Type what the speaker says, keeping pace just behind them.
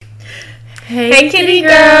Hey kitty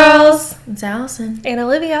girls! It's Allison. And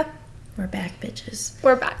Olivia. We're back, bitches.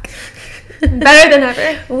 We're back. Better than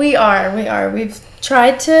ever. We are. We've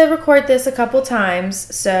tried to record this a couple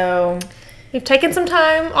times, so... We've taken some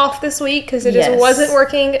time off this week because it Yes. just wasn't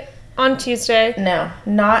working on Tuesday. No,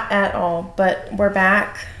 not at all. But we're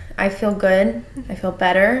back. I feel good. I feel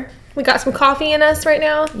better. We got some coffee in us right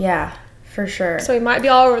now, Yeah, for sure. so we might be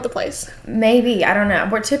all over the place. Maybe. I don't know.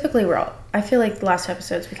 We're all... I feel like the last two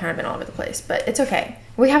episodes we kind of been all over the place, but it's okay.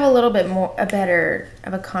 We have a little bit better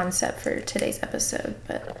of a concept for today's episode,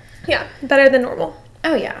 but... Yeah, better than normal.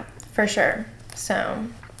 Oh, yeah, for sure. So,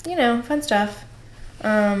 fun stuff.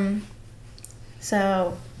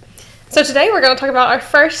 So today we're going to talk about our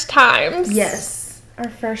first times. Yes, our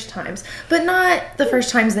first times. But not the first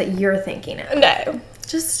times that you're thinking of. No.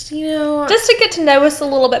 Just, Just to get to know us a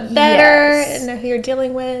little bit better Yes. and know who you're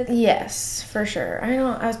dealing with. Yes, for sure.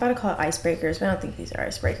 I was about to call it icebreakers, but I don't think these are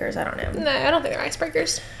icebreakers. I don't know. No, I don't think they're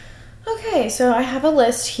icebreakers. Okay, so I have a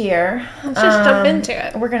list here. Let's just jump into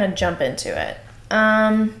it. We're going to jump into it.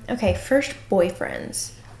 Okay, first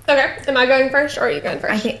boyfriends. Okay, am I going first or are you going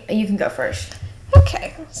first? I think you can go first.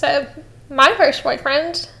 Okay, so my first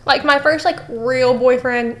boyfriend, my first, real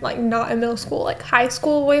boyfriend, not in middle school, high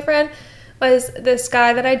school boyfriend, was this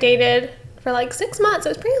guy that I dated for, 6 months. It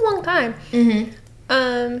was a pretty long time.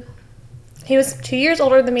 Mm-hmm. He was 2 years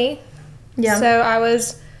older than me. Yeah. So I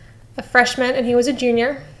was a freshman and he was a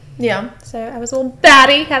junior. Yeah. So I was a little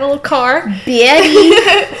baddie, had a little car. Betty. Yeah,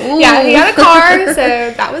 he had a car,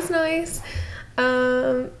 so that was nice.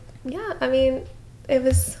 Yeah, I mean, it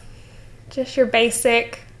was just your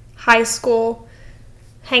basic high school,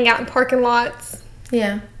 hang out in parking lots.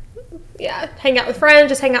 Yeah. Yeah, hang out with friends,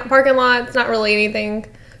 just hang out in parking lots, not really anything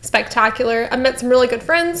spectacular. I met some really good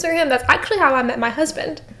friends through him. That's actually how I met my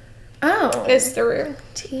husband, Oh. is through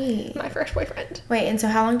Tea. my first boyfriend. Wait, and so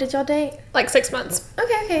how long did y'all date? 6 months.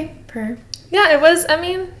 Okay. Yeah, it was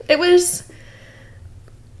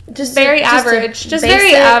Just very average. Just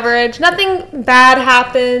very average. Nothing bad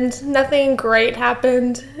happened. Nothing great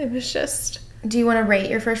happened. It was just... Do you want to rate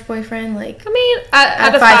your first boyfriend?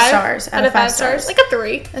 Out of 5 stars. Out of 5 stars. A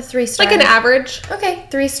 3. A 3 star. An average. Okay,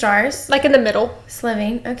 3 stars. In the middle.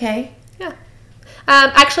 Sliving. Okay. Yeah.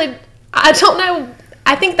 Actually, I don't know.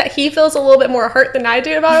 I think that he feels a little bit more hurt than I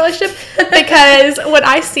do about our relationship because when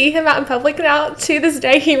I see him out in public now, to this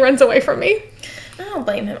day, he runs away from me. I don't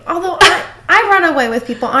blame him. Although I run away with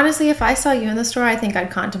people. Honestly, if I saw you in the store, I think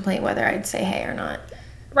I'd contemplate whether I'd say hey or not.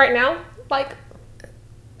 Right now?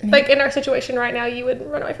 In our situation right now, you would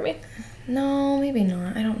run away from me? No, maybe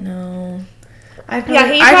not. I don't know. I'd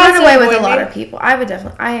tries run to away with avoid a lot me. of people. I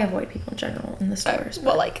avoid people in general in the stores.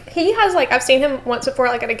 He has, I've seen him once before,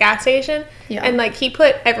 at a gas station. Yeah. And, he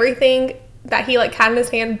put everything that he, had in his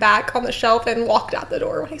hand back on the shelf and walked out the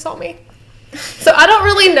door when he saw me. So I don't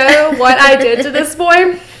really know what I did to this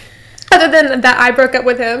boy, other than that I broke up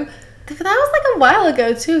with him. But that was a while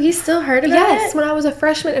ago, too. He still heard about Yes, it? when I was a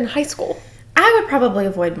freshman in high school. I would probably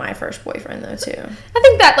avoid my first boyfriend, though, too. I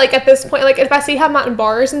think that, at this point, if I see him out in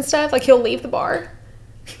bars and stuff, he'll leave the bar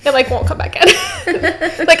and, won't come back in.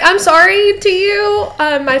 I'm sorry to you,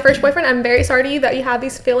 my first boyfriend. I'm very sorry to you that you have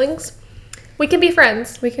these feelings. We can be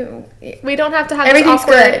friends. We don't have to have this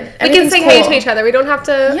awkward... Good. We can say hey to each other. We don't have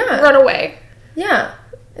to run away. Yeah.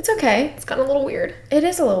 It's okay. It's gotten a little weird. It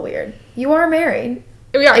is a little weird. You are married.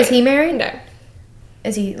 We are. Is he married? No.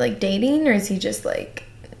 Is he, dating, or is he just,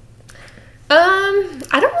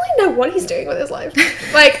 I don't really know what he's doing with his life.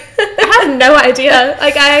 I have no idea. I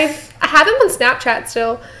have him on Snapchat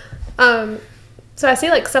still. So I see,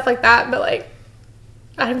 stuff like that, but,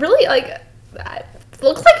 I really, it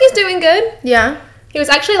looks like he's doing good. Yeah. He was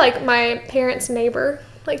actually, my parents' neighbor,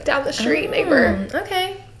 down the street neighbor.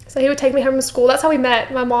 Okay. So he would take me home from school. That's how we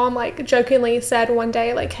met. My mom, jokingly said one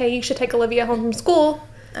day, hey, you should take Olivia home from school.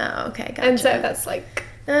 Oh, okay, gotcha. And so that's,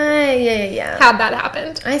 yeah. how that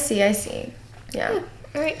happened. I see. Yeah.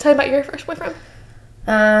 All right, tell me about your first boyfriend.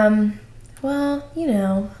 Well,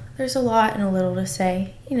 there's a lot and a little to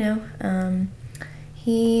say,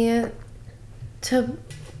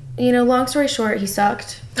 long story short, he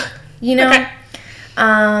sucked, Okay.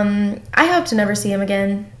 I hope to never see him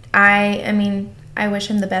again. I wish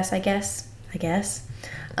him the best, I guess, but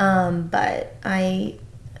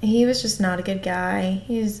he was just not a good guy.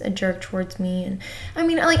 He was a jerk towards me, and I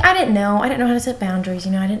didn't know how to set boundaries,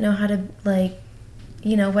 I didn't know how to,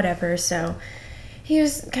 whatever, so he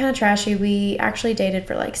was kind of trashy. We actually dated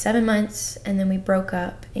for 7 months, and then we broke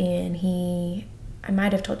up, and I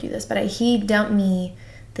might have told you this, but he dumped me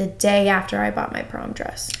the day after I bought my prom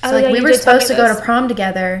dress. So, we were supposed to go to prom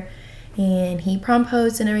together, and he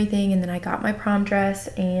proposed and everything, and then I got my prom dress,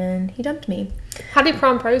 and he dumped me. How did he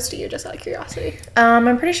propose to you, just out of curiosity?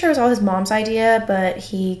 I'm pretty sure it was all his mom's idea, but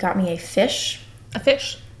he got me a fish. A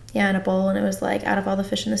fish? Yeah, in a bowl, and it was like, out of all the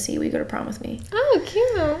fish in the sea, will you go to prom with me? Oh,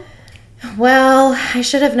 cute. Well, I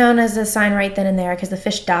should have known as a sign right then and there, because the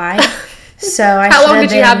fish died. So How long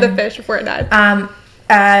did you have the fish before it died?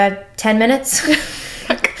 10 minutes. Oh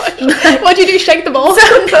my gosh. What'd you do, shake the bowl? So,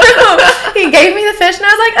 no, he gave me the fish, and I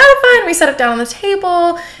was like, oh, fine. We set it down on the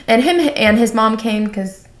table, and him and his mom came,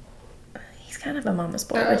 because he's kind of a mama's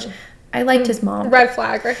boy, which I liked his mom. Red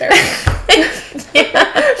flag right there. Yeah.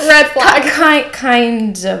 Red flag.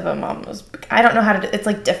 Kind of a mama's. I don't know how to do it's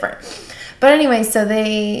like different. But anyway, so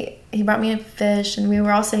he brought me a fish, and we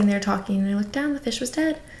were all sitting there talking, and I looked down, the fish was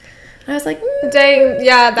dead. And I was like, dang,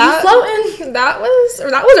 yeah, he's floating. That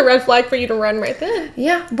was a red flag for you to run right then.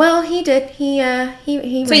 Yeah, well, he did. He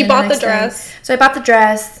So you bought the dress. Day. So I bought the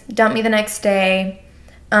dress, dumped me the next day.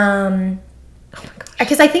 Oh my gosh.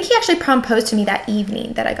 Because I think he actually proposed to me that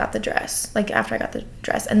evening that I got the dress, like after I got the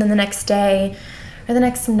dress. And then the next day, or the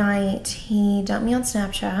next night, he dumped me on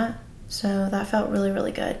Snapchat. So that felt really,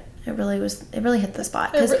 really good. It really hit the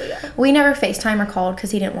spot. Because we never FaceTime or called because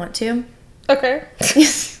he didn't want to. Okay.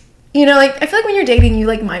 You know, like, I feel like when you're dating, you,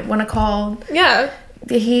 like, might want to call. Yeah.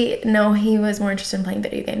 He was more interested in playing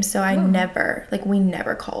video games, so we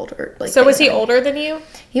never called or, like. So was he older than you?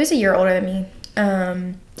 He was a year older than me.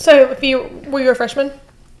 So were you a freshman?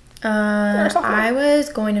 I was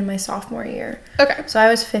going in my sophomore year. Okay. So I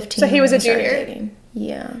was 15. So he was a junior?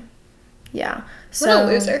 Yeah. Yeah. What a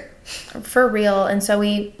loser. For real. And so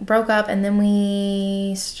we broke up, and then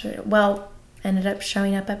we, ended up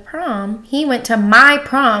showing up at prom. He went to my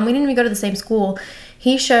prom. We didn't even go to the same school.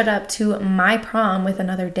 He showed up to my prom with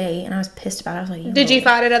another date, and I was pissed about it. I was like, Did you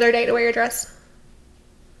find another date to wear your dress?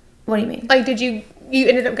 What do you mean? Like, you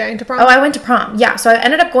ended up going to prom? Oh, I went to prom. Yeah, so I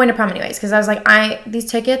ended up going to prom anyways, because I was like, these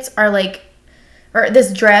tickets are like, or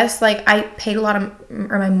this dress, like,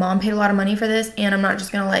 my mom paid a lot of money for this, and I'm not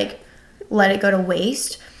just gonna, like, let it go to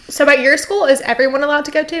waste. So at your school, is everyone allowed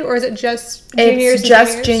to go to, or is it just juniors It's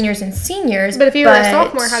just juniors and seniors. But if you were a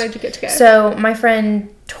sophomore, how did you get to go? So my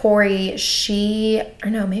friend Tori,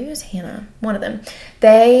 maybe it was Hannah, one of them.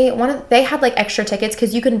 They had like extra tickets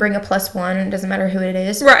because you can bring a +1 and it doesn't matter who it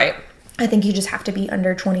is. Right. I think you just have to be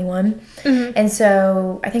under 21. Mm-hmm. And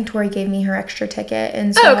so I think Tori gave me her extra ticket,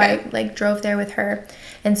 and so I like drove there with her.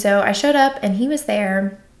 And so I showed up, and he was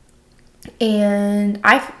there. And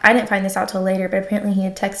I didn't find this out till later, but apparently he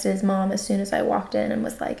had texted his mom as soon as I walked in and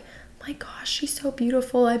was like, my gosh, she's so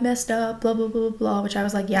beautiful, I messed up, blah blah blah blah, which I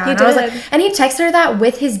was like, yeah. He and did. I was like, and he texted her that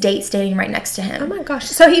with his date standing right next to him. Oh my gosh.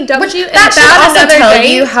 So he dumped you, and that should also tell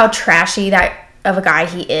date? you how trashy that of a guy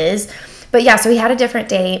he is. But yeah, so he had a different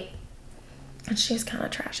date, and she's kind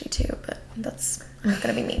of trashy too, but I'm not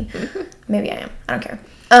gonna be mean. Maybe I am, I don't care.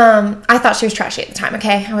 I thought she was trashy at the time,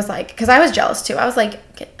 okay? I was like, because I was jealous too. I was like,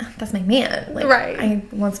 that's my man. Like, right. I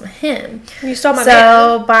want him. You saw my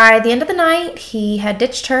man. So by the end of the night, he had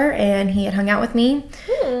ditched her, and he had hung out with me.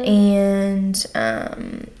 And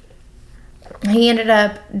he ended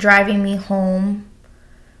up driving me home.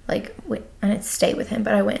 Like, I didn't stay with him,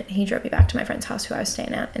 but he drove me back to my friend's house who I was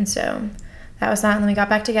staying at. And so that was that, and then we got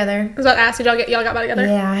back together. I was about to ask, y'all got back together?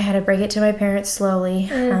 Yeah, I had to break it to my parents slowly.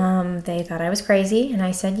 They thought I was crazy, and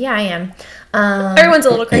I said, yeah, I am. Everyone's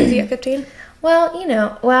a little crazy at 15. Well,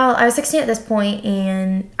 I was 16 at this point,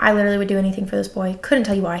 and I literally would do anything for this boy. Couldn't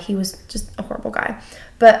tell you why. He was just a horrible guy.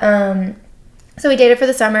 But, so we dated for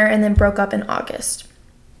the summer, and then broke up in August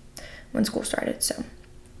when school started, so.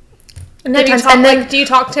 Do you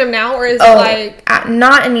talk to him now, or is it like...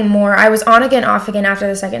 Not anymore. I was on again, off again after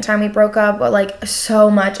the second time we broke up, but, like,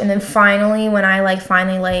 so much. And then finally, when I, like,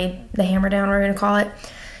 finally laid the hammer down, we're going to call it,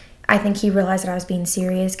 I think he realized that I was being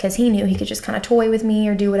serious because he knew he could just kind of toy with me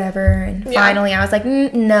or do whatever. And finally, I was like,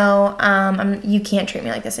 no, you can't treat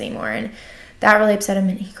me like this anymore. And that really upset him,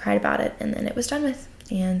 and he cried about it, and then it was done with.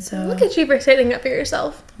 And so... Look at you for standing up for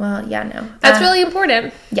yourself. Well, yeah, no. That's really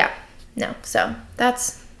important. Yeah. No. So,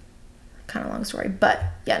 that's... kind of long story, but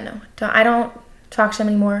yeah, no, I don't talk to him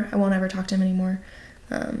anymore. I won't ever talk to him anymore.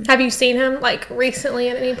 Have you seen him like recently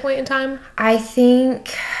at any point in time? I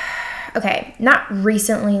think, okay, not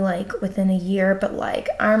recently, like within a year, but like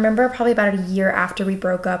I remember probably about a year after we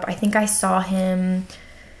broke up, I think I saw him.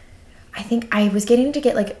 I think I was getting to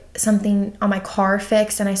get like something on my car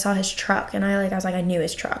fixed, and I saw his truck, and I was like, I knew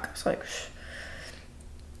his truck. I was like,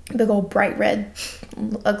 big old bright red,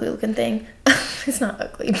 ugly looking thing. It's not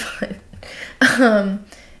ugly, but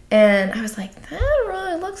and I was like, that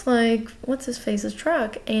really looks like what's his face's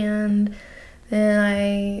truck. And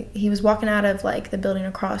then he was walking out of like the building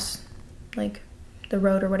across like the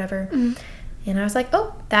road or whatever. And I was like,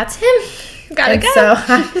 oh, that's him. Gotta go. So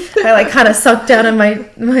I like kind of sucked down in my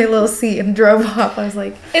little seat and drove off. I was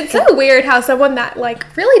like, it's so weird how someone that like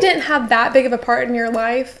really didn't have that big of a part in your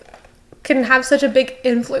life can have such a big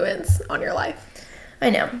influence on your life.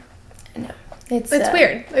 I know. It's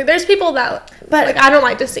weird. Like there's people that but like I don't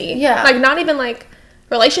like to see. Yeah. Like not even like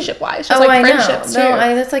relationship wise, just like friendships too. No,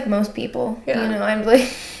 that's like most people. Yeah. You know, I'm like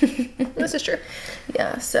this is true.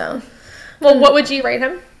 Yeah, so well, what would you rate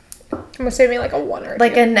him? I'm assuming like a 1 or a 2.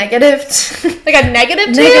 Like a negative. Like a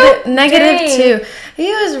negative 2? Negative 2. He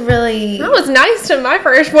was really. I was nice to my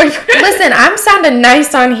first boyfriend. Listen, I'm sounding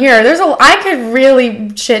nice on here. I could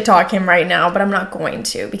really shit talk him right now, but I'm not going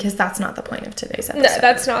to because that's not the point of today's episode. No,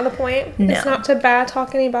 that's not the point. No. It's not to bad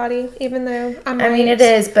talk anybody, even though I mean, it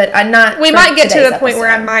is, but I'm not. We might get to the point where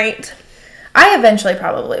I might. I eventually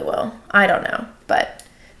probably will. I don't know, but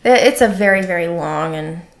it's a very, very long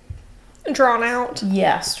and drawn out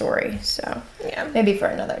story, so yeah, maybe for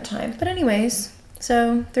another time. But anyways,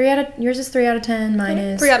 so yours is 3 out of 10, mine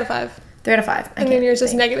is 3 out of 5. 3 out of 5. And then yours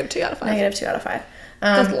is negative 2 out of 5. Negative 2 out of 5.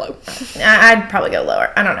 That's low. I'd probably go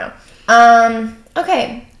lower. I don't know.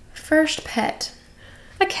 Okay, first pet.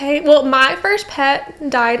 Okay, well, my first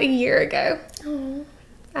pet died a year ago. Oh,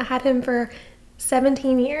 I had him for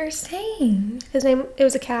 17 years. dang. It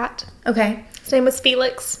was a cat. Okay, His name was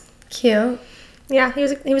Felix. cute. Yeah,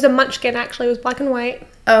 he was a munchkin, actually. He was black and white.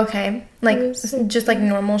 Okay, like was- just like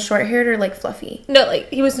normal short haired or like fluffy? No, like,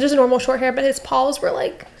 he was just normal short hair, but his paws were,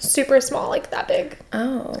 like, super small, like, that big.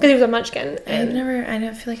 Oh, Because he was a munchkin. I And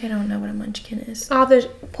don't feel like I don't know what a munchkin is. I'll have to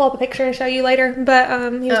pull up a picture and show you later. But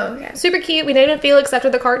he was okay. super cute. We named him Felix after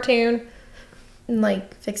the cartoon.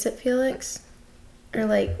 Like Fix It Felix, or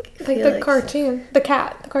like Like Felix? the cartoon. The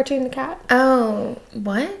cat. The cartoon, the cat. Oh,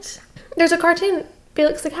 what? There's a cartoon,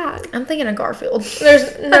 Felix the cat. I'm thinking of Garfield.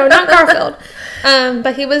 No, not Garfield.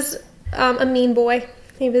 But he was a mean boy.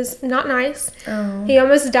 He was not nice. Oh. He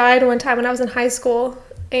almost died one time when I was in high school.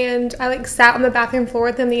 And I like sat on the bathroom floor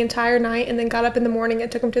with him the entire night and then got up in the morning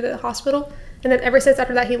and took him to the hospital. And then ever since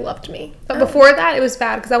after that, he loved me. But before that, it was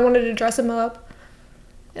bad because I wanted to dress him up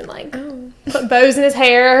and like put bows in his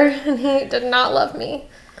hair. And he did not love me.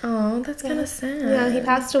 Oh, that's kind of sad. Yeah, he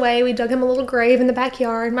passed away. We dug him a little grave in the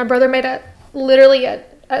backyard. My brother made literally a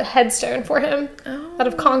headstone for him out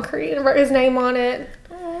of concrete and wrote his name on it.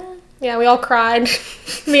 Oh. Yeah, we all cried.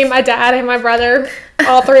 Me and my dad and my brother,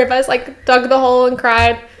 all three of us, like, dug the hole and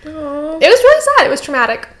cried. Oh. It was really sad. It was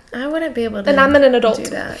traumatic. I wouldn't be able to. And I'm an adult. Do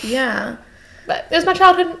that. Yeah. But it was my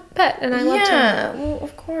childhood pet, and I loved him. Yeah, well,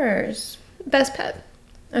 of course. Best pet.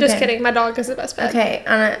 Just Okay. kidding. My dog is the best pet. Okay,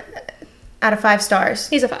 out of 5 stars.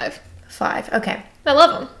 He's a 5. 5. Okay. I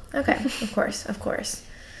love him. Okay. Of course.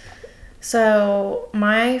 So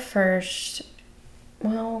my first,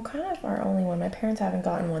 well, kind of our only one. My parents haven't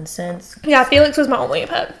gotten one since. Yeah, Felix was my only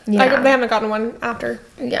pet. Yeah. They haven't gotten one after.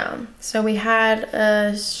 Yeah. So we had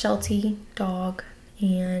a Sheltie dog,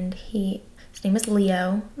 and his name is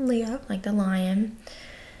Leo, like the lion,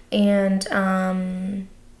 and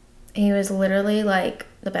he was literally like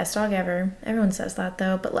the best dog ever. Everyone says that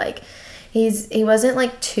though, but like he wasn't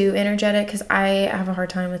like too energetic because I have a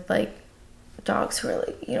hard time with like dogs who are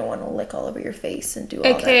like, you know, want to lick all over your face and do all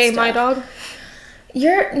that stuff. AKA my dog.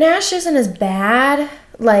 Your Nash isn't as bad.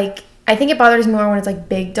 Like, I think it bothers me more when it's like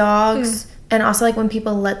big dogs. And also like when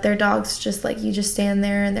people let their dogs just like, you just stand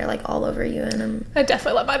there and they're like all over you and I'm... I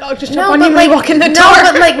definitely let my dog just jump on you when you walk in the door.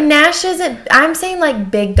 No, but like Nash isn't... I'm saying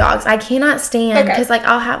like big dogs. I cannot stand because like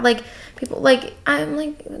I'll have like people like... I'm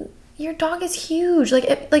like, your dog is huge. Like,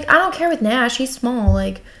 I don't care with Nash. He's small.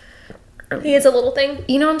 Like... He is a little thing.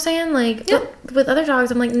 You know what I'm saying? Like, with other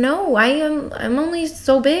dogs, I'm like, no, I'm only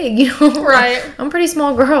so big, you know? Right. I'm a pretty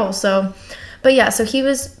small girl, so... But yeah, so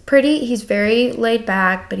he's very laid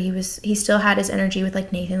back, but he still had his energy with,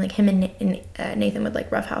 like, Nathan. Like, him and Nathan would, like,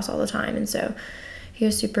 roughhouse all the time, and so he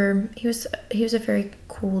was a very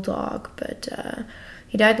cool dog, but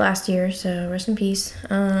he died last year, so rest in peace.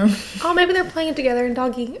 Oh, maybe they're playing together in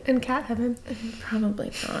doggy and cat heaven.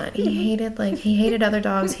 Probably not. He hated other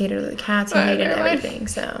dogs, hated other cats, he hated everything,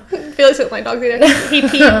 so... Felix didn't like dogs either.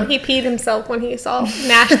 He peed himself when he saw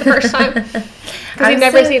Nash the first time. Because he'd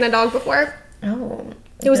never seen a dog before. Oh.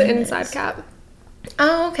 It was an inside cat.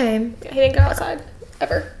 Oh, okay. Yeah, he didn't go outside,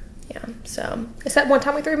 ever. Yeah, so... Except one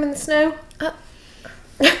time we threw him in the snow.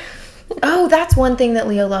 Oh, that's one thing that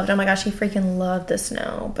Leo loved. Oh my gosh, he freaking loved the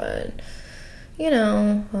snow, but... You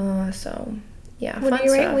know, so... Yeah, What do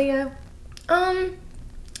you rate Leo?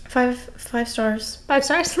 5 stars. 5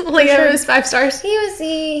 stars? Leo was 5 stars.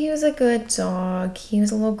 He was a good dog. He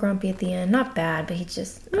was a little grumpy at the end. Not bad, but he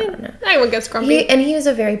just, I don't know. Anyone gets grumpy. And he was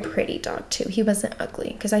a very pretty dog, too. He wasn't ugly,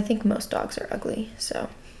 because I think most dogs are ugly, so.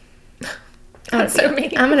 That's so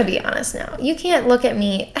mean. I'm going to be honest now. You can't look at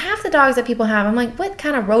me. Half the dogs that people have, I'm like, what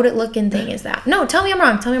kind of rodent looking thing is that? No, tell me I'm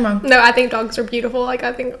wrong. No, I think dogs are beautiful. Like,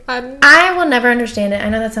 I will never understand it. I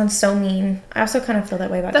know that sounds so mean. I also kind of feel that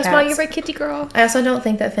way about cats. That's why you're a kitty girl. I also don't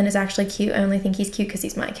think that Finn is actually cute. I only think he's cute because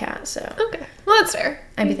he's my cat, so. Okay. Well, that's fair.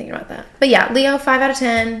 I'd be thinking about that. But yeah, Leo, 5 out of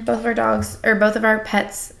 10. Both of our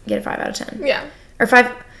pets get a 5 out of 10. Yeah. Or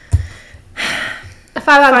 5... A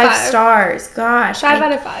 5 out of 5. 5 stars. Gosh. 5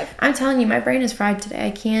 out of 5. I'm telling you, my brain is fried today.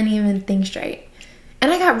 I can't even think straight.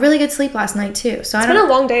 And I got really good sleep last night, too. So it's been a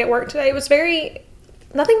long day at work today. It was nothing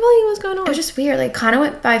really was going on. It was just weird. Like, kind of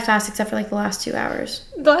went by fast except for, like, the last 2 hours.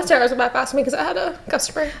 The last 2 hours went by fast for me because I had a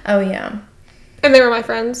customer. Oh, yeah. And they were my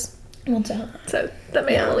friends. Well, so that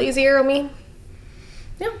made it a little easier on me.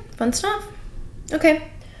 Yeah, fun stuff. Okay.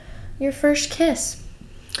 Your first kiss.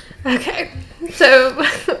 Okay, so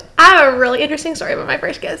I have a really interesting story about my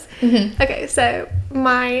first kiss. Mm-hmm. Okay, so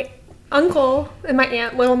my uncle and my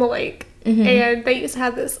aunt live on the lake, and they used to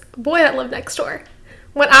have this boy that lived next door.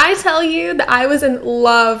 When I tell you that I was in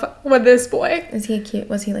love with this boy. Was he cute?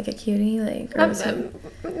 Was he like a cutie? Like, or was he... I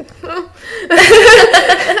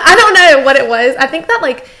don't know what it was. I think that,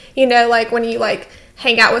 like, you know, like when you like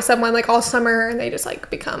hang out with someone like all summer and they just like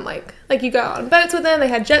become like you go on boats with them, they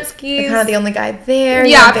had jet skis. You're kind of the only guy there.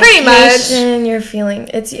 Yeah, pretty much. You're feeling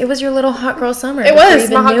it was your little hot girl summer. It was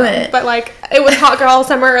my hot girl, but like it was hot girl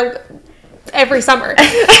summer every summer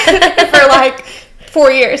for like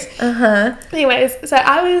 4 years. Anyways, so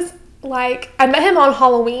I was like, I met him on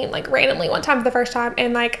Halloween, like randomly one time for the first time,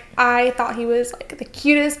 and like I thought he was like the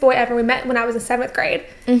cutest boy ever. We met when I was in 7th grade,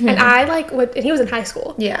 and I like and he was in high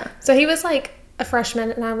school. Yeah. So he was like a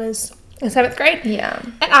freshman and I was in 7th grade. Yeah.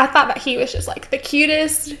 And I thought that he was just like the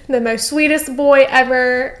cutest, the most sweetest boy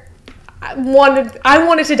ever. I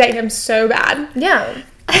wanted to date him so bad. Yeah.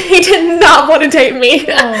 He did not want to date me.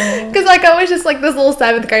 Because like I was just like this little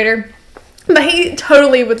 7th grader. But he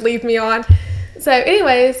totally would leave me on. So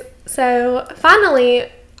anyways, so finally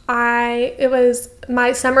it was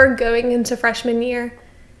my summer going into freshman year.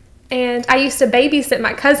 And I used to babysit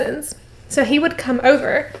my cousins. So he would come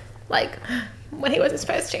over like when he wasn't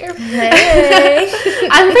supposed to. Hey.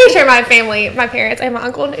 I'm pretty sure my parents and my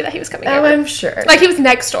uncle knew that he was coming over. I'm sure. Like he was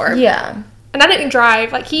next door. Yeah. And I didn't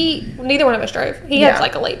drive. Like neither one of us drove. He had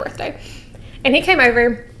like a late birthday. And he came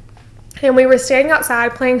over and we were standing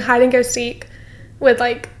outside playing hide and go seek with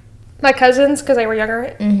like my cousins because they were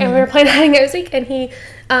younger. And we were playing hide and go seek and he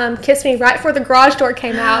kissed me right before the garage door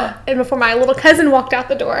came out and before my little cousin walked out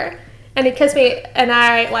the door. And he kissed me, and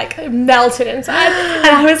I, like, melted inside. And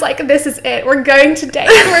I was like, this is it. We're going to date.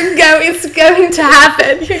 It's going to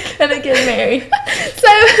happen. You're going to get married. So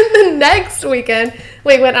the next weekend,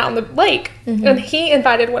 we went out on the lake, and he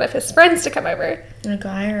invited one of his friends to come over. A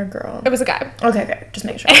guy or a girl? It was a guy. Okay. Just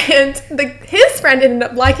make sure. And his friend ended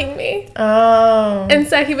up liking me. Oh. And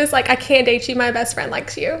so he was like, I can't date you. My best friend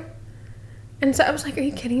likes you. And so I was like, are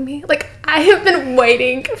you kidding me? Like, I have been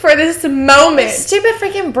waiting for this moment. Stupid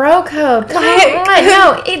freaking bro code. Come like, on.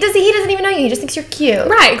 No, he doesn't even know you. He just thinks you're cute.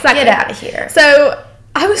 Right, exactly. Get out of here. So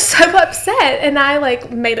I was so upset. And I,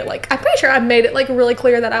 like, made it, like, I'm pretty sure I made it, like, really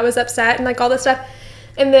clear that I was upset and, like, all this stuff.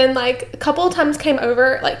 And then, like, a couple of times came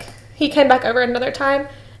over. Like, he came back over another time.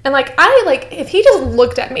 And, like, if he just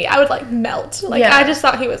looked at me, I would, like, melt. Like, I just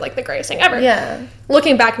thought he was, like, the greatest thing ever. Yeah.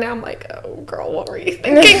 Looking back now, I'm like, oh, girl, what were you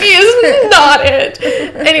thinking? He is not it.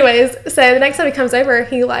 Anyways, so the next time he comes over,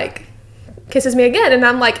 he, like, kisses me again. And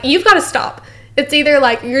I'm like, you've got to stop. It's either,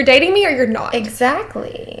 like, you're dating me or you're not.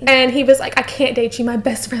 Exactly. And he was like, I can't date you, my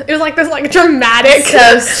best friend. It was, like, this, like, dramatic.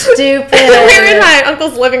 So stupid. We were in my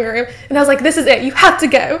uncle's living room, and I was like, this is it. You have to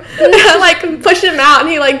go. And I, like, push him out, and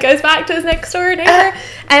he, like, goes back to his next door neighbor.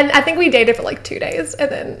 And I think we dated for, like, 2 days, and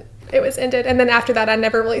then it was ended. And then after that, I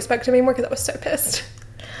never really spoke to him anymore because I was so pissed.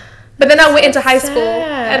 But then I went into high school,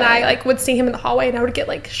 and I, like, would see him in the hallway, and I would get,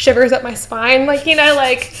 like, shivers up my spine, like, you know,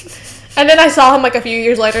 like. And then I saw him, like, a few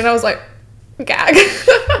years later, and I was like, gag.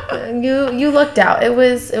 You looked out. It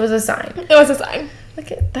was a sign. It was a sign. Look,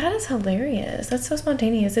 that is hilarious. That's so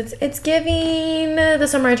spontaneous. It's giving the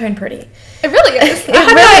summer I turned pretty. It really is.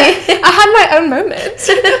 I had my own moment.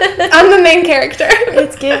 I'm the main character.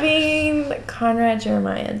 It's giving Conrad,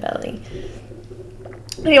 Jeremiah, and Belly.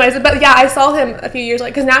 Anyways, but yeah, I saw him a few years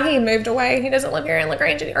later because now he moved away. He doesn't live here in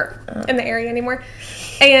LaGrange or in the area anymore.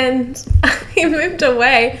 And he moved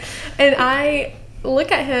away, and I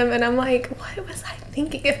look at him and I'm like, what was I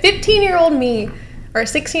thinking? A 15-year-old me or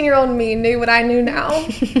 16-year-old me knew what I knew now,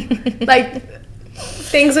 like,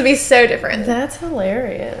 things would be so different. That's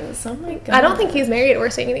hilarious. Oh my god. I don't think he's married or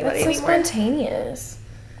seeing anybody That's so anymore. spontaneous.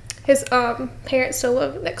 His parents still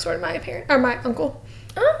live next door to my uncle.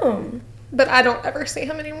 Oh. But I don't ever see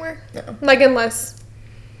him anymore. No. Like, unless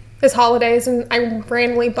it's holidays and I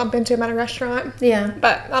randomly bump into him at a restaurant. Yeah.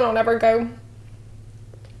 But I don't ever go.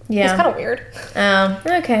 Yeah. It's kind of weird.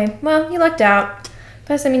 Okay. Well, you lucked out.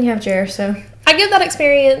 Plus, I mean, you have Jer, so. I give that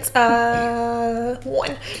experience 1.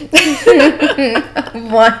 1.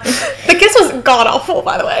 The kiss was god-awful,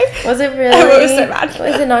 by the way. Was it really? Oh, it was so bad.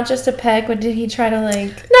 Was it not just a peck? What did he try to, like... No,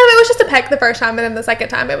 it was just a peck the first time, and then the second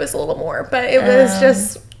time it was a little more. But it was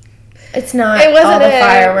just... It's not it wasn't all the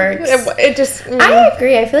fireworks. It just... I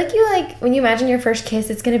agree. I feel like you, like, when you imagine your first kiss,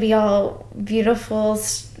 it's going to be all beautiful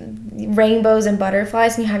rainbows and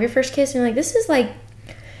butterflies, and you have your first kiss, and you're like, this is, like...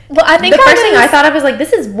 Well, I think the first thing I thought of was, like,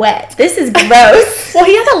 this is wet. This is gross. Well,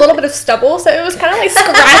 he had a little bit of stubble, so it was kind of, like,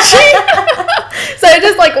 scratchy. So it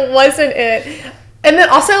just, like, wasn't it. And then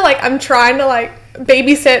also, like, I'm trying to, like,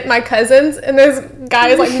 babysit my cousins, and this guy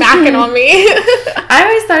is, like, macking on me. I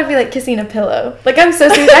always thought it'd be like kissing a pillow. Like, I'm so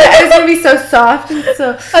sweet. I was gonna be so soft and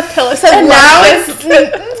so a pillow. So and now it's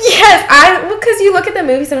yes. Because you look at the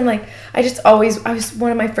movies and I'm like, I was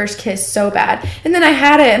one of my first kiss so bad, and then I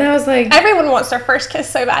had it and I was like, everyone wants their first kiss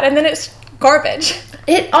so bad, and then it's garbage.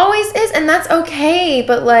 It always is, and that's okay.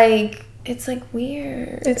 But like, it's like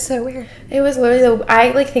weird. It's so weird. It was literally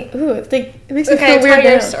I like think ooh, it's like it makes me feel weird.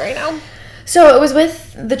 Tell your story now. So it was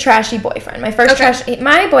with the trashy boyfriend. My first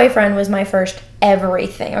my boyfriend was my first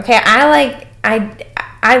everything. Okay, I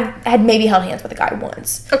had maybe held hands with a guy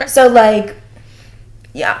once. Okay. So like,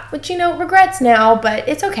 yeah, which regrets now, but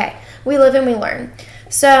it's okay. We live and we learn.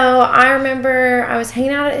 So I remember I was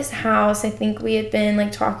hanging out at his house. I think we had been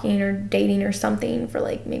like talking or dating or something for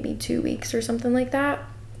like maybe 2 weeks or something like that.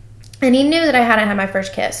 And he knew that I hadn't had my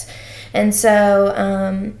first kiss, and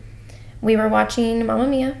so we were watching Mamma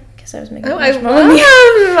Mia. I was making Mamma Mia.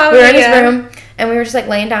 We were in his room and we were just like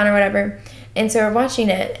laying down or whatever, and so we're watching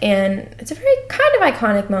it, and it's a very kind of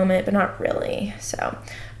iconic moment, but not really. So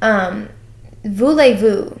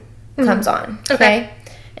Voulez-Vous comes on, okay?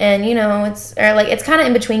 And it's kind of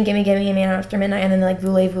in between Gimme Gimme and Man After Midnight, and then like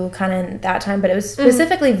Voulez-Vous kind of in that time, but it was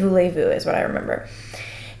specifically Voulez-Vous is what I remember.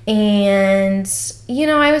 And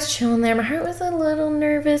I was chilling there. My heart was a little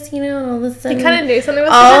nervous, and all of a sudden he kind of knew something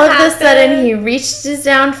was all of a sudden he reaches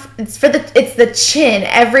down. It's the chin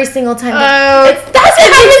every single time. Oh, that's what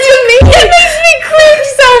happened to me. It makes me cringe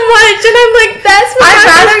so much, and I'm like, that's what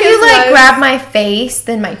I'd rather you like grab my face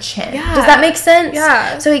than my chin. Yeah. Does that make sense?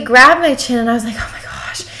 Yeah. So he grabbed my chin, and I was like, oh my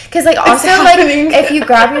gosh, because like also like if you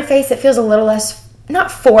grab your face, it feels a little less not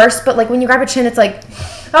forced, but like when you grab a chin, it's like,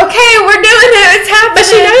 okay, we're doing it. It's happening. But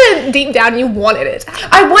you know that deep down you wanted it to happen.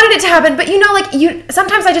 I wanted it to happen, but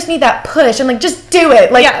sometimes I just need that push. I'm like, just do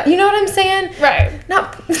it. Like, you know what I'm saying? Right.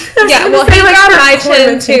 Not. Yeah. Well, he grabbed my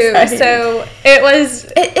chin too, so it was.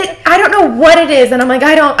 I don't know what it is, and I'm like,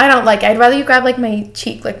 I don't like it. I'd rather you grab like my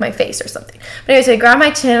cheek, like my face or something. But anyway, so he grabbed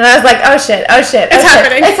my chin, and I was like, oh shit, it's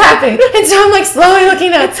happening. It's happening. And so I'm like slowly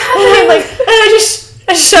looking up, and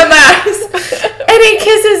I shut my eyes, and he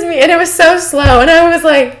kisses me, and it was so slow, and I was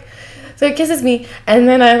like, so he kisses me, and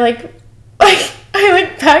then I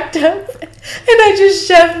backed up, and I just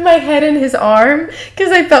shoved my head in his arm,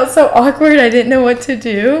 because I felt so awkward, I didn't know what to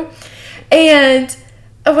do, and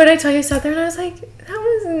when I tell you, I sat there, and I was like, that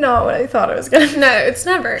was not what I thought it was going to be. No, it's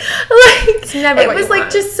never. It's never it was like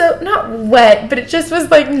just so, not wet, but it just was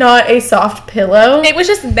like not a soft pillow. It was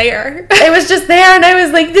just there. It was just there, and I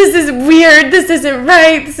was like, this is weird, this isn't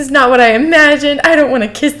right, this is not what I imagined, I don't want to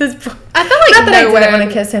kiss this boy. I felt like not that I didn't want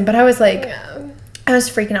to kiss him, but I was like, yeah. I was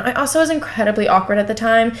freaking out. I also was incredibly awkward at the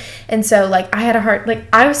time, and so like I had a hard, like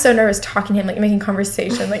I was so nervous talking to him, like making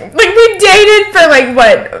conversation, like we dated for like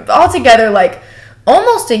what, altogether like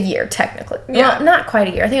almost a year technically. Yeah. Well, not quite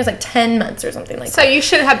a year. I think it was like 10 months or something like that. So you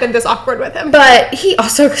shouldn't have been this awkward with him. But he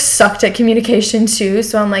also sucked at communication too,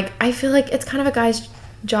 so I'm like, I feel like it's kind of a guy's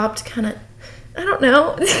job to kind of, I don't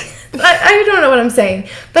know. I don't know what I'm saying.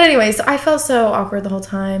 But anyway, so I felt so awkward the whole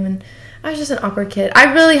time, and I was just an awkward kid.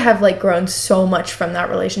 I really have like grown so much from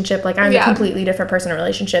that relationship. Like I'm a completely different person in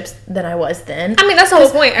relationships than I was then. I mean, that's the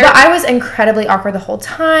whole point. But I was incredibly awkward the whole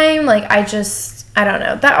time. Like I don't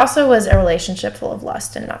know. That also was a relationship full of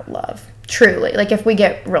lust and not love. Truly. Like if we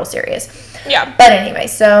get real serious. Yeah. But anyway,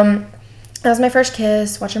 so that was my first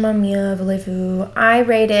kiss, watching Mamma Mia, Voulez-Vous. I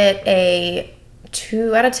rate it a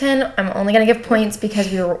 2 out of 10. I'm only gonna give points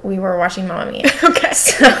because we were watching Mamma Mia. Okay.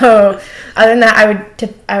 So other than that,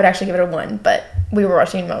 I would actually give it a 1. But we were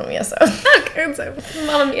watching Mamma Mia, so. Okay, so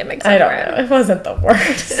Mamma Mia makes it. I don't know. It wasn't the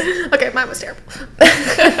worst. Okay, mine was terrible.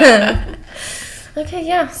 Okay,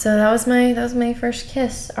 yeah. So that was my first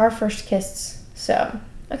kiss. Our first kiss. So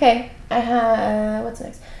okay, I have what's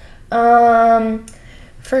next?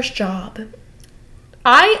 First job.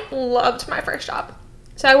 I loved my first job.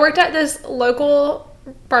 So I worked at this local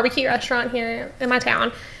barbecue restaurant here in my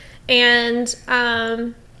town, and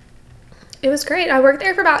it was great. I worked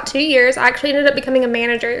there for about 2 years. I actually ended up becoming a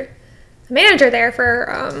manager there for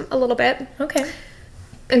a little bit. Okay.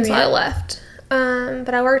 Until I left.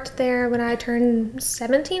 But I worked there when I turned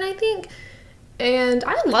 17, I think. And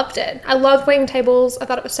I loved it. I loved waiting tables. I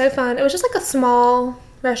thought it was so fun. It was just like a small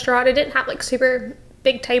restaurant. It didn't have like super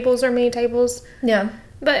big tables or mini tables. Yeah.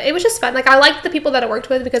 But it was just fun. Like, I liked the people that I worked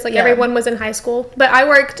with because, like, everyone was in high school. But I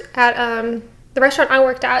worked at, the restaurant I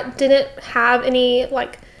worked at didn't have any,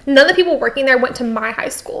 like, none of the people working there went to my high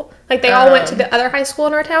school. Like, they all went to the other high school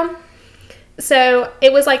in our town. So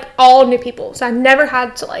it was, like, all new people. So I never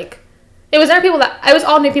had to, like, it was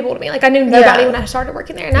all new people to me. Like, I knew nobody when I started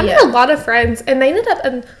working there. And I made a lot of friends. And they ended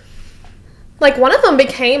up, like, one of them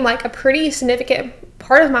became, like, a pretty significant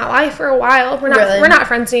part of my life for a while. We're not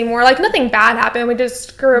friends anymore. Like, nothing bad happened. We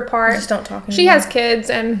just grew apart. Just don't talk anymore. She has kids,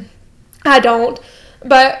 and I don't.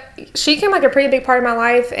 But she became, like, a pretty big part of my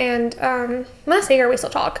life. And when I see her, we still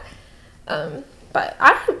talk. But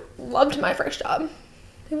I loved my first job.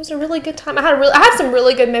 It was a really good time. I had some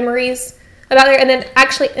really good memories about there. And then,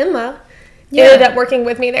 actually, Emma ended up working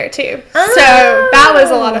with me there too. So that was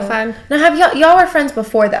a lot of fun. Now, have y'all were friends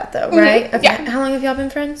before that though, right? Mm-hmm. Okay. Yeah. How long have y'all been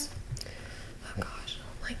friends? Oh gosh,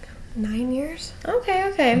 like 9 years.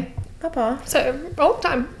 Okay. Papa. So a long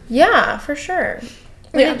time. Yeah, for sure.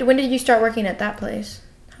 When did you start working at that place?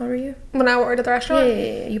 How old were you? When I worked at the restaurant?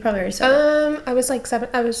 Yeah. You probably already said that. I was like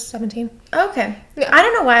 17. Okay. Yeah. I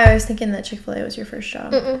don't know why I was thinking that Chick-fil-A was your first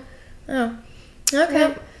job. Mm-mm. Oh. Okay.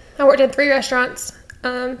 Yeah. I worked in 3 restaurants.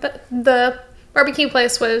 But the barbecue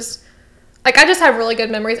place was, like, I just have really good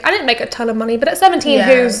memories. I didn't make a ton of money, but at 17,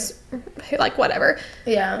 who's, like, whatever.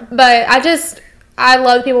 Yeah. But I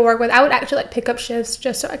love people to work with. I would actually, like, pick up shifts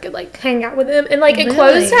just so I could, like, hang out with them. And, like, it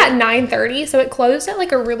closed at 9:30, so it closed at,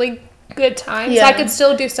 like, a really good time. Yeah. So I could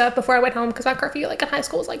still do stuff before I went home, because my curfew, like, in high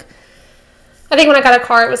school was, like, I think when I got a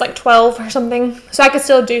car, it was, like, 12 or something. So I could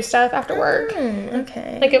still do stuff after work.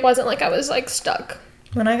 Okay. Like, it wasn't like I was, like, stuck.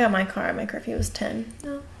 When I got my car, my curfew was 10.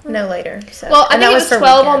 No later. So. Well, I think it was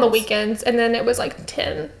 12 on the weekends, and then it was like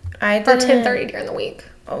 10 or 10:30 during the week.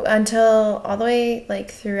 Until all the way,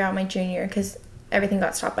 like, throughout my junior year, because everything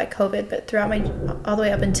got stopped by COVID, but all the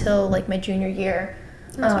way up until, like, my junior year.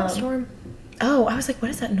 That's not a storm. Oh, I was like,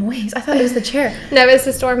 what is that noise? I thought it was the chair. No, it's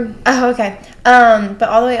the storm. Oh, okay. But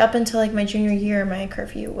all the way up until, like, my junior year, my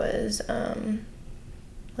curfew was,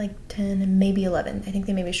 like 10 and maybe 11. I think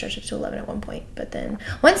they maybe stretched it to 11 at one point. But then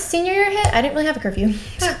once senior year hit, I didn't really have a curfew.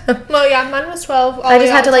 So. Well, yeah, mine was 12. I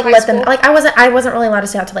just had to, like, let them, like, I wasn't really allowed to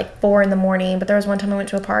stay out till like 4 in the morning, but there was one time I went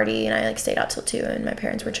to a party and I, like, stayed out till 2 and my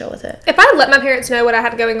parents were chill with it. If I let my parents know what I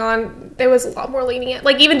had going on, it was a lot more lenient.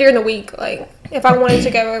 Like, even during the week, like, if I wanted to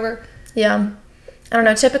go over. Yeah. I don't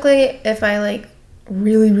know. Typically, if I, like,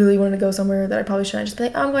 really, really wanted to go somewhere that I probably shouldn't, I'd just be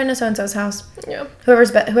like, oh, I'm going to so-and-so's house. Yeah.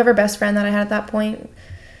 Whoever best friend that I had at that point.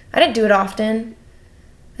 I didn't do it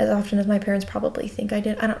as often as my parents probably think I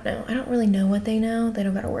did. I don't know. I don't really know what they know. They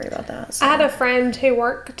don't got to worry about that. So. I had a friend who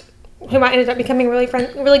I ended up becoming really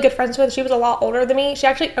good friends with. She was a lot older than me. She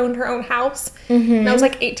actually owned her own house. Mm-hmm. And I was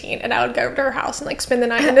like 18, and I would go over to her house and, like, spend the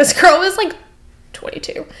night. And this girl was like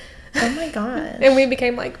 22. Oh my gosh. And we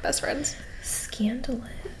became, like, best friends. Scandalous.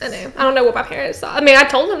 I know. I don't know what my parents thought. I mean, I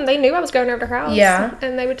told them. They knew I was going over to her house. Yeah.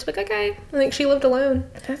 And they would just be like, okay. I think she lived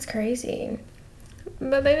alone. That's crazy.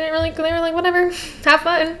 But they were like, whatever, have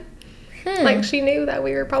fun. Like, she knew that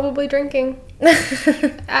we were probably drinking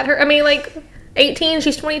at her. I mean, like, 18,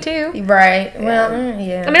 she's 22. Right. Well,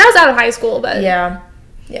 yeah. I mean, I was out of high school, but. Yeah.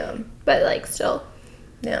 But, like, still.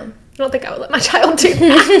 Yeah. I don't think I would let my child do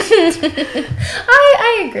that.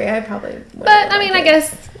 I agree. I probably would. But, I mean, I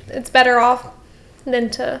guess it's better off than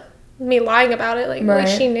to me lying about it. Like,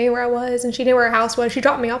 she knew where I was, and she knew where her house was. She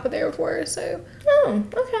dropped me off there before, so. Oh,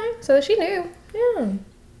 okay. So she knew. Yeah. All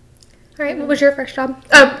right, what was your first job?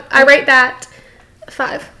 I rate that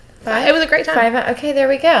 5. 5? It was a great time. 5. Okay, there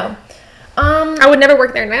we go. I would never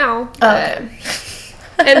work there now. But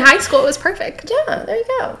in high school, it was perfect. Yeah, there you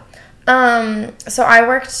go. So I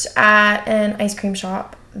worked at an ice cream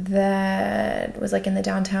shop that was, like, in the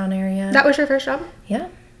downtown area. That was your first job? Yeah.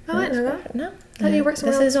 Oh, I didn't know that. No. thought you worked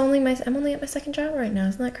somewhere else. I'm only at my second job right now.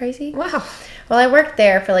 Isn't that crazy? Wow. Well, I worked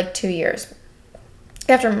there for like 2 years.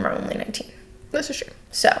 You have to remember I'm only 19. This is true.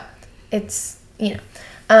 So, it's, so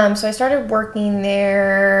I started working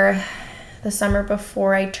there the summer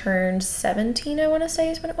before I turned 17, I want to say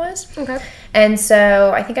is when it was. Okay. And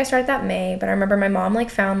so I think I started that May, but I remember my mom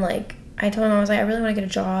found I told my mom, I was like, I really want to get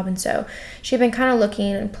a job. And so she'd been kind of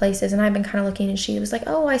looking in places, and I'd been kind of looking, and she was like,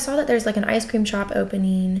 oh, I saw that there's an ice cream shop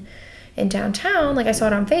opening in downtown. I saw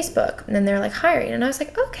it on Facebook, and then they're hiring. And I was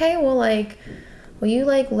like, okay, well, will you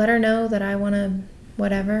let her know that I want to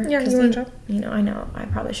whatever? Yeah, you want a job? I know I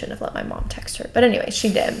probably shouldn't have let my mom text her, but anyway, she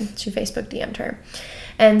did. She Facebook DM'd her.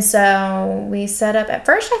 And so we set up, at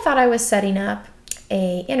first I thought I was setting up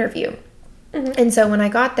a interview. Mm-hmm. And so when I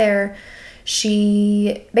got there,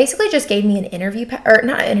 she basically just gave me an interview, or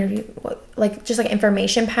not an interview, just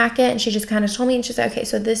information packet. And she just kind of told me, and she's like, okay,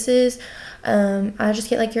 so this is, I'll just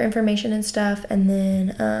get your information and stuff. And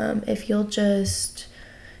then if you'll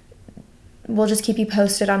we'll just keep you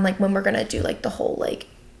posted on when we're going to do the whole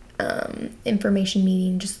information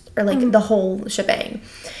meeting, the whole shebang.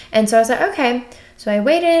 And so I was like, okay. So I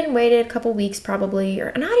waited a couple weeks probably,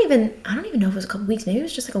 I don't even know if it was a couple weeks. Maybe it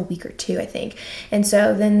was just a week or two, I think. And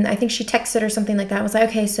so then I think she texted or something like that. I was like,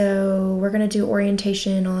 okay, so we're going to do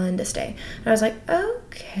orientation on this day. And I was like,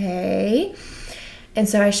 okay. And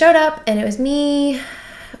so I showed up, and it was me,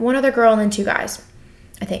 one other girl, and then 2 guys,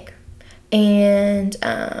 I think. And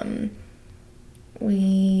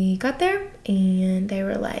we got there, and they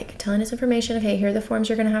were telling us information. Okay, here are the forms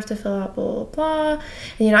you're gonna have to fill out, blah blah blah.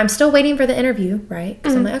 And I'm still waiting for the interview, right?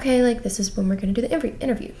 Because I'm like, okay, this is when we're gonna do the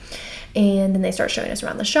interview. And then they start showing us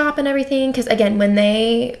around the shop and everything. Because again,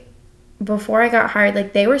 before I got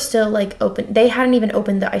hired, they were still open. They hadn't even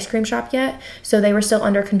opened the ice cream shop yet, so they were still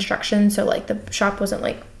under construction. So the shop wasn't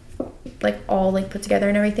all put together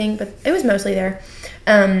and everything, but it was mostly there.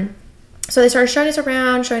 So they started showing us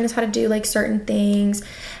around, showing us how to do certain things.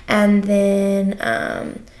 And then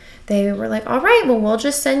they were like, all right, well, we'll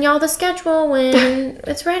just send y'all the schedule when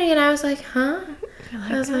it's ready. And I was like, huh?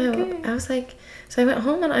 So I went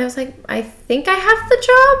home, and I was like, I think I have the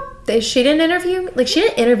job. She didn't interview, she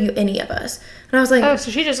didn't interview any of us. And I was like, oh,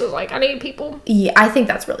 so she just was I need people. Yeah, I think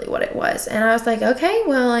that's really what it was. And I was like, okay,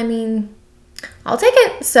 well, I'll take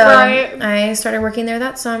it. So right. I started working there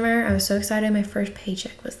that summer. I was so excited. My first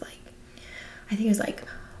paycheck was I think it was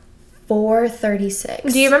 $4.36.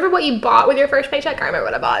 Do you remember what you bought with your first paycheck? I remember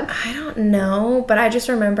what I bought. I don't know, but I just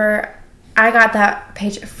remember I got that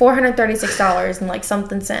paycheck, $436 and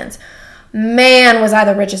something cents. Man, was I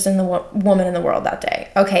the richest woman in the world that day.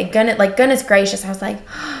 Okay, goodness gracious. I was like,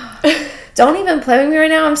 don't even play with me right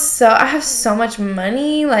now. I have so much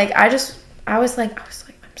money. I was I'm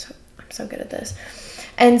so good at this.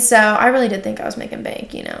 And so I really did think I was making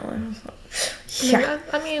bank, Yeah.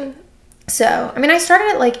 So, I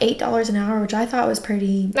started at $8 an hour, which I thought was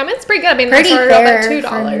pretty... it's pretty good. Pretty I started fair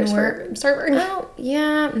off at $2 for server. Well,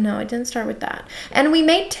 yeah, no, it didn't start with that. And we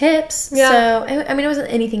made tips. Yeah. So, it wasn't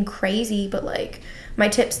anything crazy, but my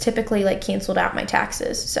tips typically canceled out my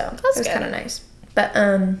taxes. So, that's it was kind of nice. But,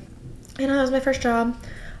 that was my first job.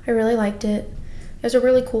 I really liked it. It was a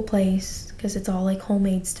really cool place because it's all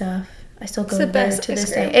homemade stuff. I still go there to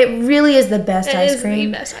this day. It really is the best ice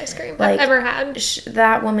cream. It is the best ice cream I've ever had.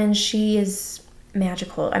 That woman, she is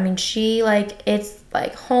magical. She it's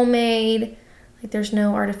homemade. There's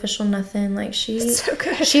no artificial nothing. It's so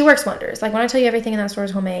good. She works wonders. When I tell you everything in that store